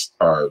numbers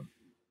are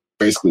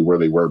basically where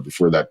they were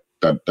before that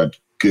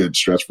good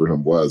stretch for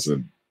him was.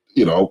 And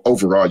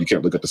overall, you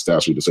can't look at the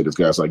stats sheet to say this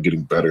guy's not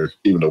getting better,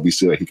 even though we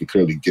see that he can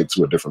clearly get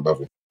to a different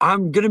level.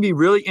 I'm going to be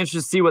really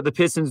interested to see what the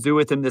Pistons do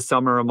with him this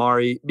summer,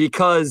 Amari,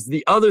 because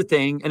the other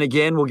thing, and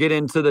again, we'll get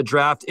into the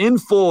draft in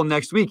full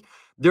next week,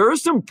 there are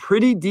some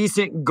pretty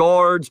decent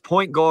guards,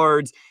 point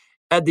guards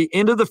at the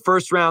end of the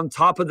first round,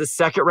 top of the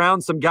second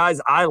round, some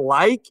guys I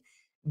like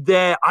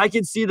that I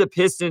could see the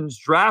Pistons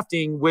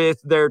drafting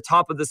with their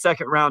top of the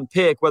second round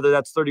pick, whether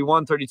that's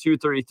 31, 32,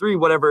 33,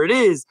 whatever it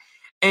is.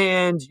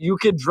 And you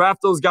could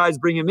draft those guys,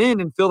 bring them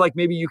in, and feel like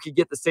maybe you could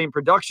get the same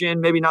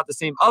production, maybe not the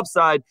same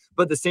upside,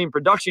 but the same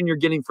production you're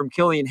getting from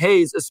Killian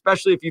Hayes,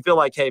 especially if you feel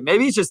like, hey,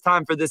 maybe it's just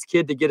time for this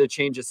kid to get a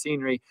change of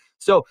scenery.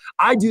 So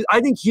I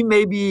think he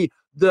may be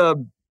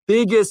the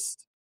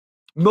biggest,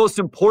 most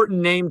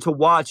important name to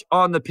watch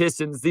on the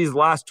Pistons these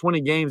last 20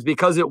 games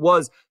because it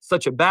was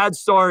such a bad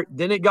start.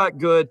 Then it got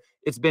good.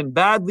 It's been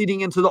bad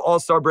leading into the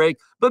All-Star break,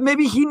 but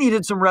maybe he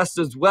needed some rest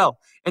as well.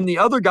 And the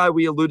other guy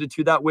we alluded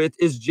to that with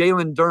is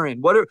Jalen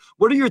Duren. What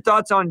are your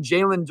thoughts on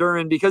Jalen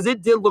Duren? Because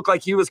it did look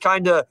like he was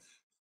kind of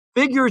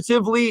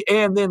figuratively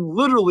and then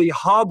literally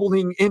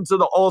hobbling into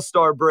the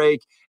All-Star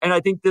break. And I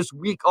think this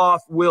week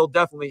off will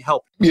definitely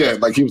help. Yeah,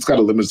 like he was kind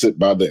of limited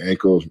by the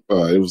ankle.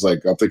 It was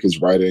like, I think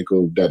his right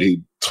ankle that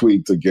he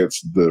tweaked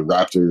against the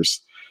Raptors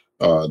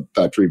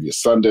that previous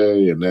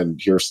Sunday. And then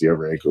here's the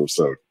other ankle.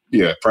 So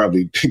yeah,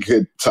 probably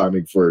good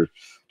timing for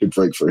the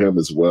break for him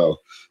as well.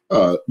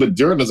 But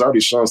Duren has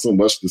already shown so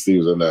much this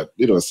season that,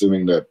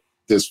 assuming that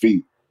his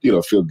feet,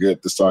 feel good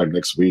this time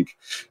next week,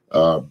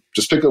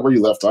 just pick up where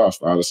you left off,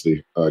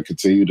 honestly.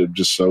 Continue to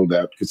just show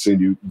that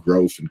continued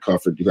growth and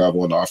comfort you have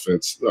on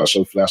offense.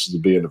 Show flashes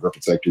of being the rim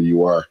protector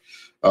you are.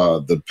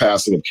 The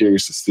passing, I'm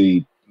curious to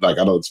see. Like,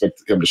 I don't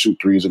expect him to shoot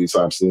threes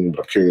anytime soon, but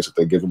I'm curious if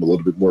they give him a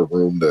little bit more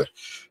room to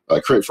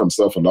create for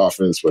himself on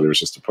offense, whether it's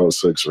just a post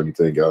six or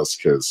anything else,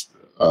 because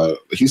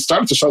he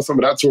started to show some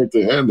of that toward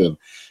the end. And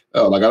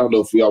I don't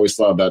know if we always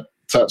saw that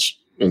touch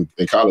in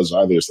college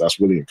either, so that's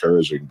really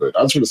encouraging. But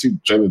I just want to see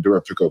Jalen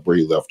Duren pick up where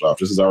he left off.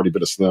 This has already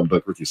been a slam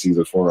dunk rookie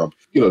season for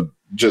him.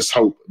 Just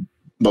hope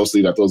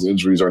mostly that those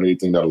injuries aren't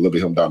anything that'll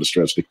limit him down the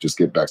stretch. They can just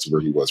get back to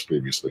where he was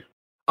previously.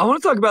 I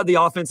want to talk about the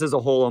offense as a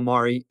whole,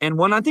 Amari. And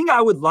one I think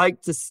I would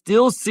like to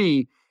still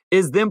see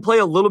is them play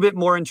a little bit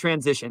more in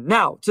transition.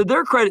 Now, to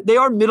their credit, they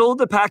are middle of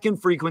the pack in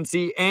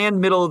frequency and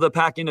middle of the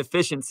pack in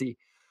efficiency.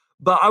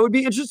 But I would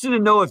be interested to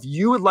know if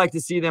you would like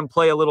to see them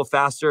play a little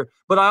faster.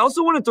 But I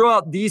also want to throw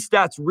out these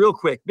stats real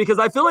quick because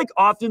I feel like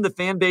often the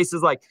fan base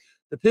is like,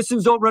 the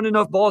Pistons don't run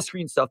enough ball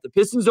screen stuff. The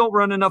Pistons don't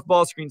run enough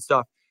ball screen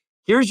stuff.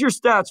 Here's your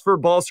stats for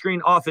ball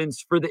screen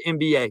offense for the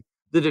NBA.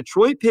 The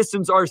Detroit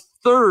Pistons are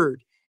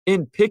third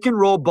in pick and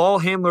roll ball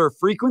handler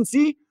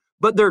frequency,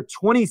 but they're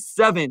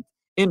 27th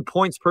in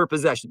points per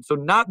possession. So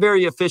not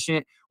very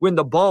efficient when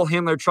the ball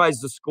handler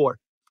tries to score.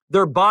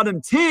 They're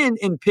bottom 10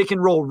 in pick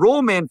and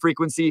roll man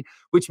frequency,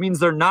 which means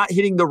they're not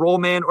hitting the roll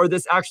man, or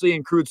this actually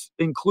includes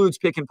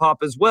pick and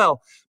pop as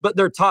well. But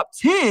they're top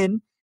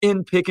 10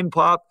 in pick and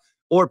pop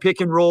or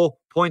pick and roll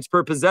points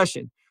per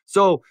possession.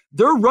 So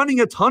they're running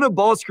a ton of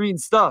ball screen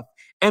stuff.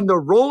 And the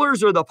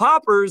rollers or the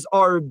poppers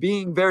are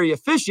being very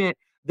efficient.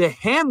 The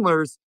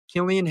handlers,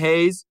 Killian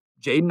Hayes,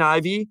 Jaden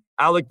Ivey,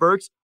 Alec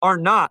Burks, are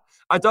not.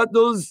 I thought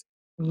those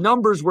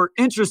numbers were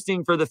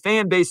interesting for the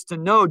fan base to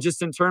know,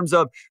 just in terms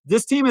of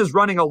this team is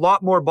running a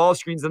lot more ball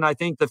screens than I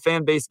think the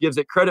fan base gives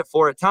it credit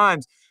for at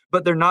times,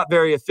 but they're not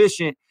very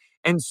efficient.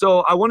 And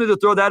so I wanted to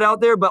throw that out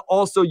there, but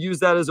also use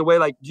that as a way,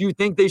 like, do you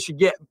think they should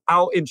get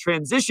out in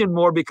transition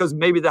more because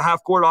maybe the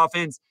half-court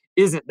offense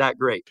isn't that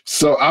great?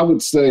 So I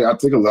would say I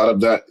think a lot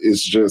of that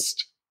is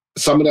just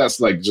some of that's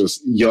like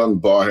just young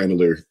ball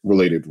handler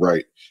related,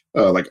 right?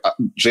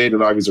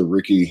 Jaden Ivey's a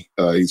rookie.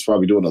 He's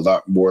probably doing a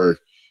lot more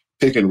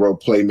pick and roll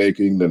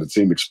playmaking than the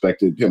team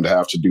expected him to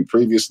have to do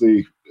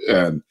previously.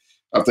 And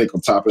I think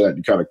on top of that,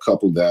 you kind of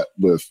couple that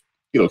with,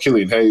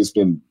 Killian Hayes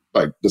been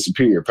like the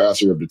superior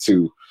passer of the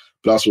two,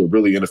 but also a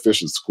really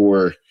inefficient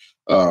scorer.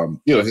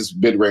 His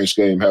mid-range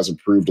game has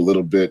improved a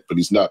little bit, but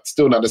he's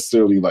still not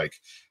necessarily like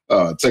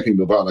taking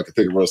the ball like a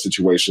pick and roll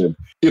situation.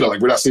 We're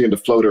not seeing the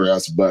floater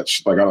as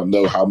much. Like, I don't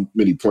know how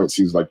many points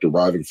he's like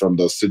deriving from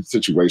those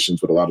situations,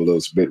 but a lot of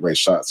those mid-range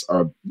shots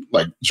are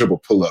like dribble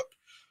pull-up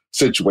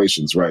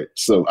situations, right?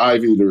 So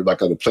Ivy, they're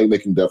like at a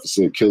playmaking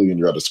deficit. Killian,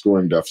 you're at a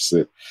scoring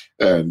deficit.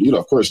 And,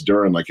 of course,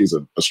 Duren, like, he's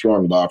a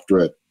strong lob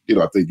threat.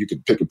 I think you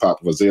can pick and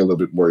pop with Isaiah a little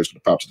bit more. He's going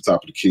to pop to the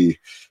top of the key.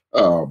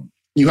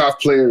 You have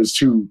players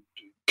who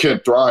can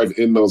thrive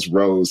in those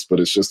roles, but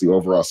it's just the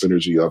overall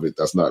synergy of it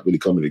that's not really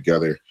coming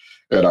together.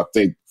 And I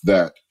think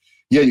that,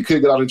 you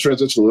could get out in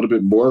transition a little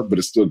bit more, but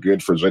it's still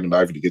good for Jaden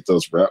Ivey to get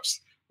those reps.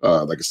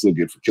 It's still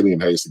good for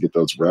Killian Hayes to get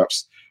those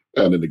reps.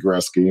 And in the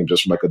grand scheme,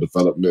 just from like a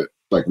development,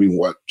 like, we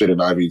want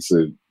Jaden Ivey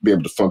to be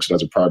able to function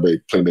as a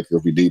primary playmaker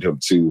if we need him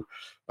to.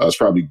 It's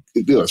probably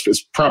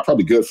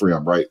probably good for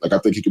him, right? Like, I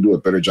think he can do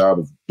a better job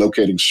of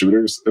locating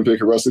shooters in pick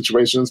and roll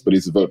situations, but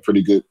he's developed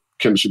pretty good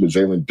chemistry with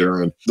Jalen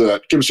Duren.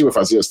 The chemistry with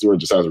Isaiah Stewart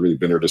just hasn't really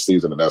been there this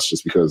season, and that's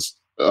just because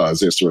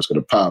Isaiah Stewart's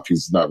going to pop.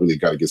 He's not really a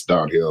guy that gets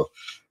downhill.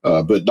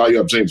 But now you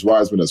have James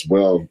Wiseman as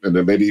well, and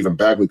then maybe even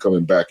Bagley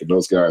coming back, and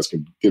those guys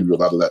can give you a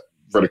lot of that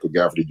vertical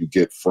gravity you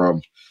get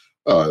from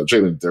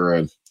Jalen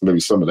Duren. Maybe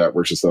some of that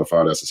works itself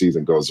out as the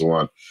season goes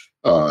on.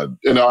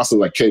 And also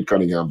like Cade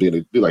Cunningham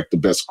being like the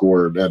best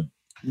scorer, and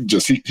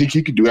just he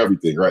can do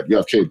everything, right? You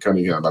have Cade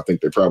Cunningham. I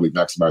think they probably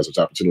maximize his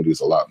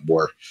opportunities a lot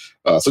more.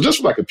 So just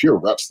from like a pure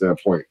rep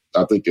standpoint,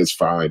 I think it's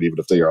fine, even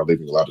if they are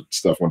leaving a lot of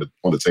stuff on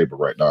the table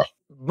right now.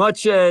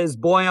 Much as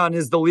Bojan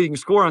is the leading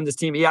scorer on this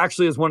team, he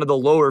actually is one of the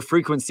lower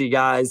frequency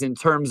guys in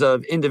terms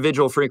of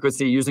individual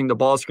frequency using the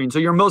ball screen. So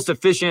your most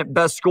efficient,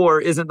 best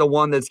scorer isn't the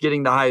one that's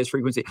getting the highest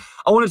frequency.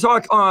 I want to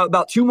talk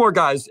about two more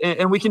guys,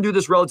 and we can do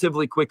this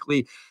relatively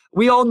quickly.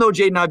 We all know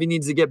Jaden Ivey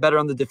needs to get better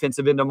on the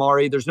defensive end,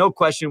 Amari. There's no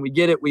question. We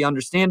get it. We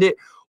understand it.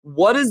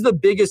 What is the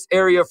biggest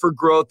area for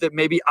growth that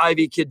maybe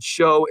Ivey could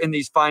show in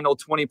these final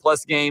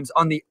 20-plus games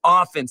on the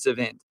offensive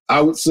end?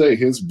 I would say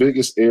his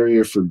biggest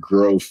area for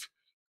growth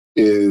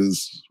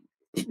is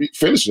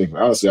finishing.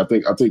 Honestly, I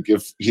think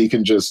if he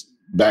can just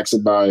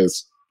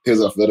maximize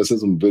his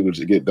athleticism, ability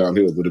to get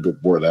downhill a little bit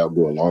more, that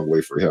will go a long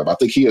way for him. I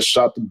think he has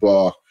shot the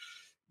ball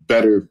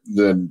better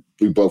than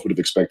we both would have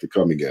expected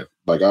coming in.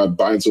 Like, I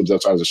buy into him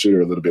as a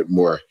shooter a little bit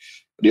more,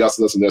 but he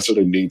also doesn't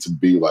necessarily need to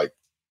be like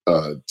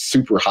a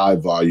super high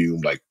volume,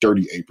 like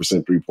 38%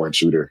 3-point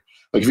shooter.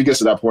 Like, if he gets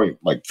to that point,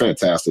 like,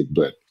 fantastic,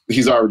 but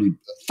he's already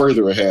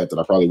further ahead than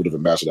I probably would have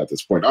imagined at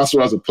this point.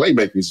 Also, as a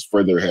playmaker, he's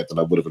further ahead than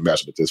I would have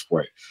imagined at this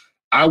point.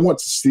 I want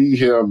to see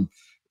him.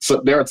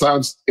 So there are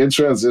times in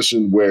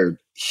transition where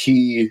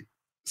he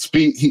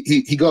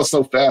goes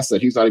so fast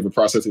that he's not even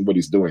processing what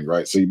he's doing,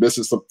 right? So he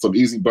misses some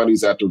easy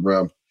bunnies at the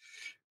rim.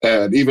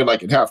 And even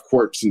like in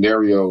half-court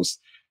scenarios,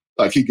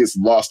 like he gets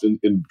lost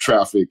in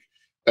traffic.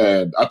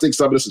 And I think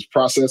some of this is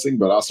processing,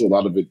 but also a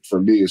lot of it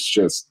for me is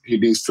just he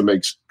needs to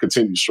make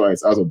continued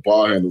strides as a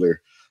ball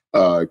handler,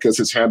 because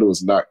his handle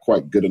is not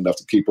quite good enough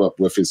to keep up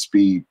with his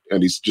speed,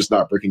 and he's just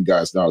not breaking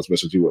guys down as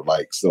much as you would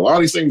like. So all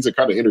these things are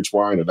kind of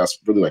intertwined, and that's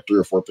really like 3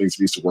 or 4 things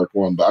he needs to work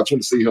on. But I just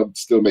want to see him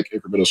still make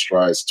incremental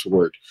strides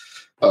toward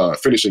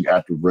finishing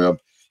at the rim,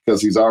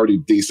 because he's already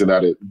decent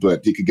at it,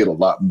 but he could get a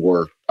lot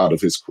more out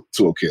of his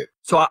toolkit.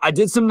 So I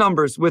did some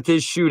numbers with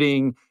his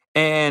shooting,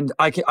 and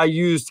I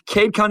used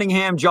Cade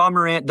Cunningham, John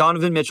Morant,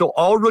 Donovan Mitchell,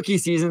 all rookie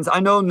seasons. I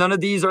know none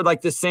of these are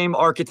like the same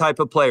archetype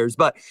of players,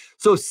 but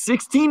so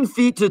 16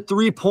 feet to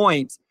 3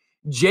 points,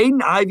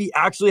 Jaden Ivey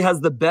actually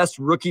has the best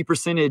rookie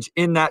percentage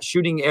in that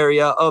shooting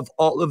area of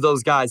all of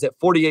those guys at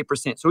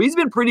 48%. So he's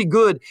been pretty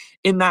good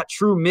in that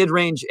true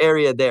mid-range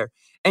area there.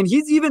 And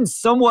he's even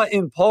somewhat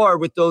in par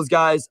with those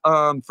guys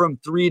from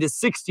 3 to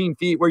 16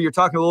 feet, where you're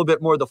talking a little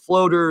bit more of the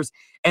floaters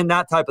and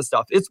that type of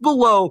stuff. It's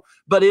below,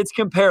 but it's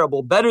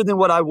comparable, better than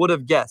what I would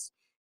have guessed.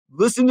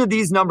 Listen to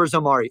these numbers,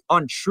 Amari.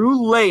 On true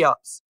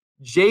layups,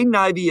 Jaden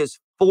Ivey is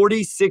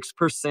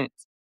 46%.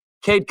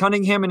 Cade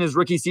Cunningham in his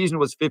rookie season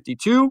was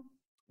 52.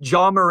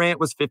 John Morant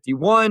was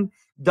 51.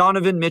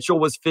 Donovan Mitchell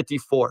was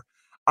 54.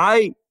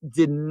 I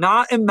did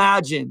not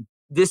imagine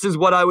this is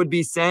what I would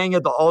be saying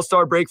at the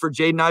All-Star break for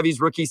Jaden Ivey's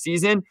rookie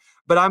season,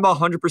 but I'm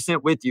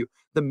 100% with you.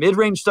 The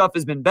mid-range stuff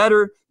has been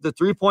better. The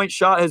three-point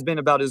shot has been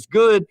about as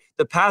good.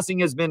 The passing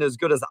has been as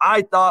good as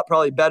I thought,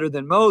 probably better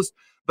than most,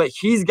 but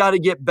he's got to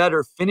get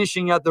better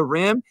finishing at the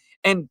rim.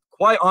 And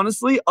quite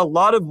honestly, a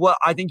lot of what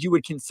I think you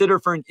would consider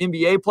for an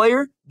NBA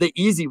player, the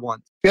easy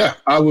ones. Yeah,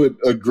 I would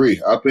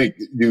agree. I think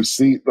you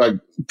see, like,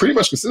 pretty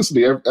much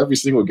consistently every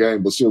single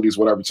game, we'll see at least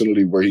one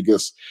opportunity where he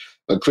gets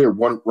a clear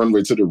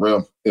runway to the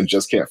rim and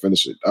just can't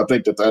finish it. I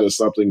think that is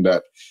something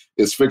that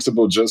is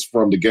fixable just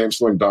from the game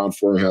slowing down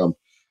for him.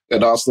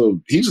 And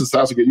also, he just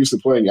has to get used to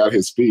playing at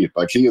his speed.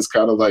 Like, he is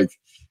kind of like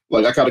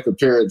I kind of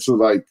compare it to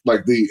like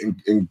the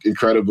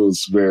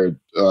Incredibles, where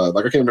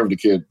like, I can't remember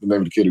the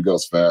name of the kid who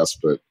goes fast,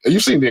 but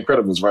you've seen the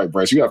Incredibles, right,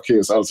 Bryce? You have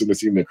kids. I've seen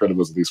the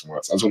Incredibles at least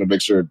once. I just want to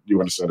make sure you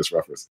understand this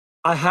reference.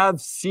 I have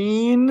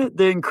seen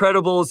the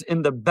Incredibles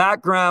in the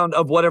background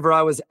of whatever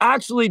I was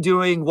actually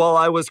doing while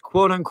I was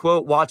quote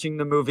unquote watching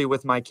the movie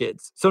with my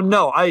kids. So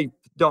no, I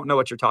don't know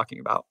what you're talking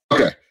about.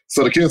 Okay.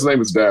 So the kid's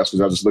name is Dash,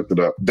 because I just looked it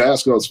up.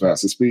 Dash goes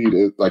fast. His speed,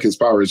 his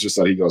power is just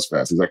that he goes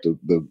fast. He's like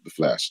the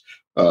Flash.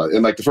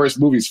 And like the first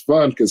movie's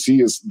fun because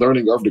he is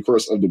learning over the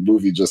course of the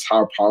movie just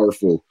how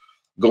powerful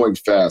going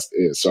fast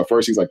is. So at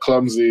first he's like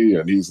clumsy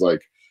and he's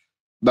like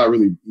not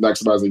really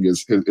maximizing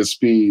his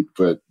speed,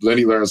 but then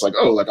he learns like,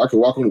 oh, like I can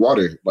walk on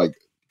water. Like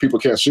people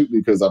can't shoot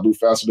me because I move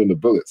faster than the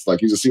bullets.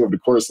 Like you just see over the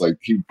course, like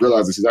he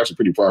realizes he's actually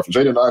pretty powerful.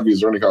 Jaden Ivey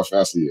is learning how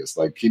fast he is.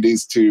 Like he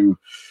needs to,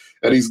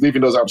 and he's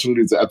leaving those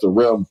opportunities at the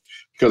rim,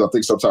 because I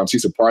think sometimes he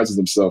surprises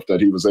himself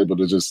that he was able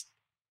to just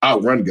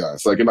outrun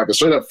guys. Like in like a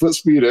straight up foot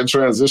speed and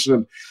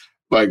transition,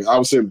 like I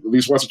would say at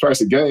least once or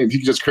twice a game, he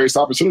just creates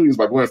opportunities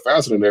by going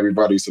faster than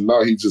everybody. So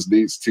now he just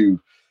needs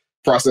to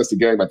process the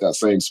game at that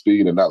same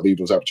speed and not leave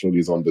those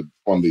opportunities on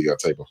the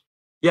table.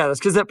 Yeah,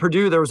 that's because at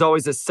Purdue, there was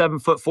always a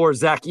 7'4"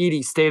 Zach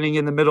Edey standing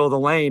in the middle of the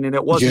lane, and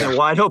it wasn't a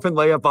wide open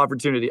layup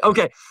opportunity.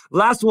 Okay,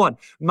 last one.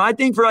 My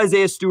thing for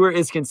Isaiah Stewart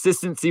is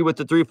consistency with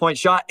the 3-point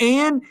shot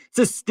and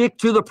to stick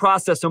to the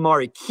process,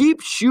 Amari. Keep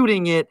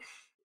shooting it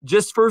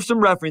just for some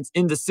reference,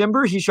 in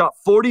December, he shot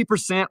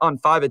 40% on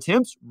 5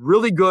 attempts.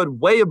 Really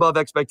good, way above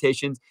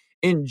expectations.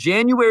 In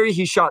January,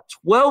 he shot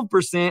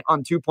 12%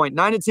 on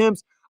 2.9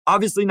 attempts.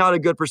 Obviously not a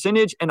good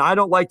percentage, and I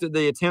don't like that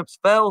the attempts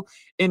fell.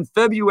 In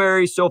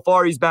February, so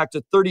far, he's back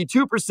to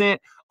 32%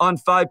 on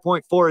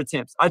 5.4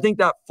 attempts. I think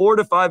that 4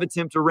 to 5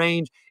 attempt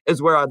range is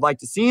where I'd like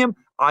to see him.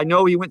 I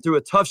know he went through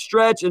a tough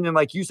stretch, and then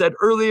like you said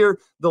earlier,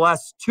 the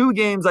last 2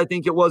 games, I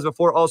think it was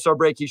before All-Star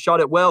break, he shot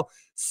it well.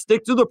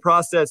 Stick to the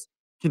process.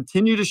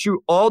 Continue to shoot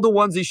all the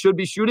ones he should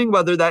be shooting,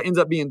 whether that ends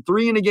up being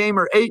 3 in a game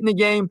or 8 in a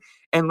game,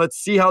 and let's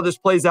see how this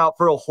plays out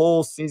for a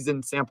whole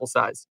season sample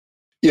size.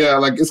 Yeah,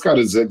 like it's kind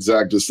of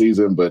zigzag this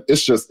season, but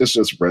it's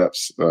just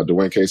reps.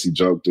 Dwayne Casey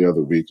joked the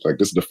other week, like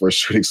this is the first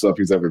shooting stuff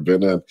he's ever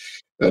been in,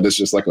 and it's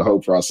just like a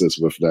whole process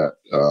with that.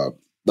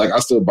 Like I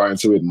still buy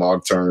into it long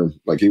term.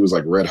 Like he was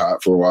like red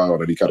hot for a while,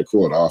 and then he kind of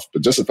cooled off.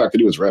 But just the fact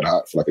that he was red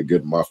hot for like a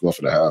good month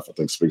and a half, I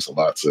think speaks a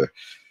lot to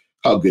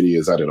how good he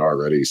is at it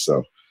already.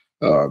 So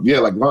yeah,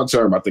 like long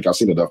term, I think I've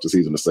seen enough this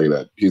season to say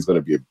that he's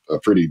going to be a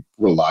pretty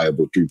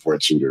reliable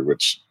 3-point shooter,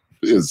 which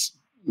is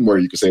more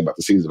you can say about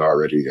the season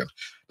already. And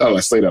I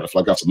say that if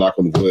I got to knock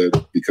on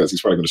wood because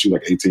he's probably going to shoot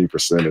like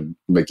 18% and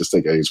make this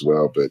thing age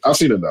well. But I've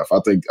seen enough. I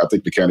think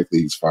mechanically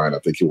he's fine. I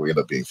think he will end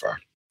up being fine.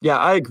 Yeah,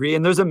 I agree.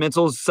 And there's a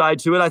mental side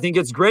to it. I think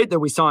it's great that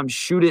we saw him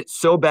shoot it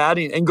so bad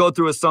and go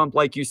through a slump,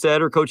 like you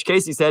said, or Coach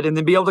Casey said, and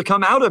then be able to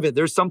come out of it.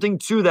 There's something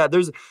to that.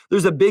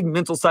 There's a big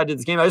mental side to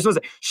this game. I just want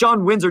to say,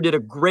 Sean Windsor did a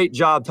great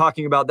job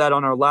talking about that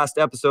on our last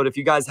episode. If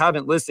you guys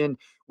haven't listened,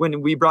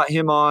 when we brought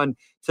him on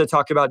to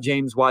talk about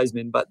James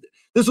Wiseman. But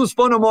this was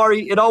fun,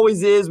 Amari. It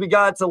always is. We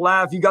got to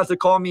laugh. You got to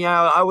call me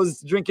out. I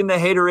was drinking the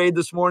haterade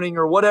this morning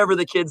or whatever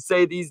the kids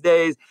say these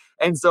days.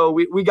 And so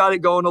we got it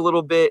going a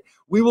little bit.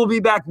 We will be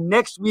back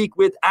next week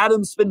with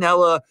Adam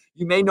Spinella.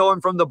 You may know him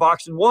from the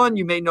Boxing One.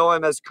 You may know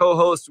him as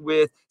co-host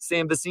with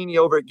Sam Vecini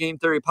over at Game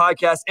Theory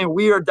Podcast. And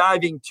we are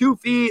diving 2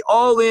 feet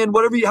all in,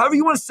 however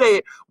you want to say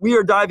it. We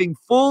are diving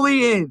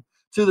fully in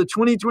to the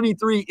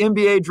 2023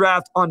 NBA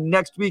draft on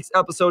next week's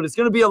episode. It's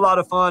going to be a lot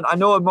of fun. I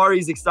know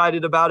Amari's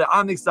excited about it.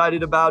 I'm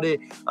excited about it.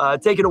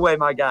 Take it away,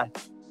 my guy.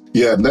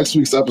 Yeah, next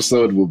week's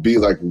episode will be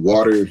like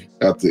water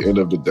at the end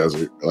of the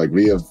desert. Like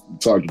we have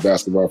talked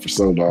basketball for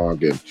so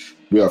long and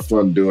we have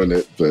fun doing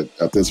it. But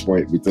at this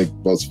point, we think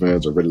most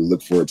fans are ready to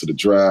look forward to the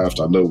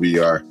draft. I know we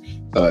are.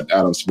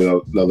 Adam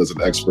Spinella is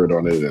an expert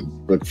on it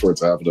and looking forward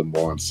to having him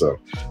on. So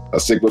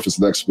stick with us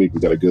next week. We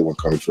got a good one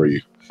coming for you.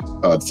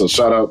 So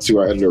shout out to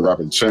our editor,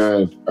 Robin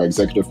Chan, our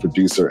executive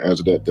producer,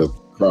 Anjanette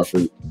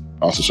Crawford.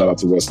 Also shout out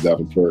to Wes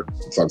Davenport.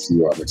 We'll talk to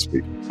you all next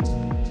week.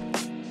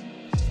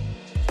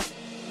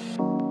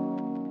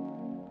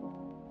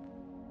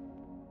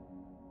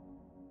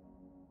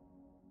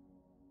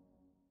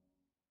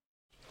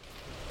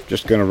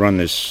 Just going to run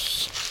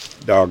this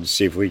dog to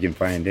see if we can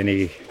find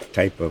any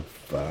type of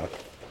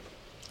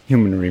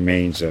human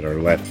remains that are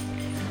left.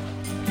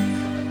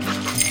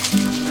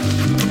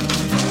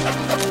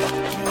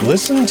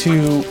 Listen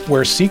to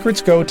Where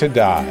Secrets Go to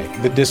Die,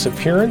 The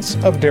Disappearance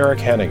of Derek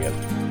Hennigan.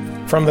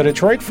 From the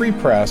Detroit Free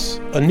Press,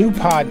 a new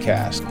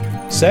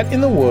podcast set in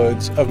the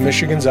woods of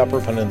Michigan's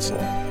Upper Peninsula.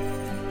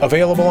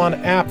 Available on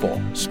Apple,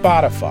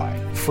 Spotify,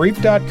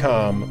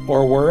 Freep.com,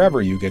 or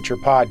wherever you get your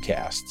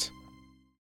podcasts.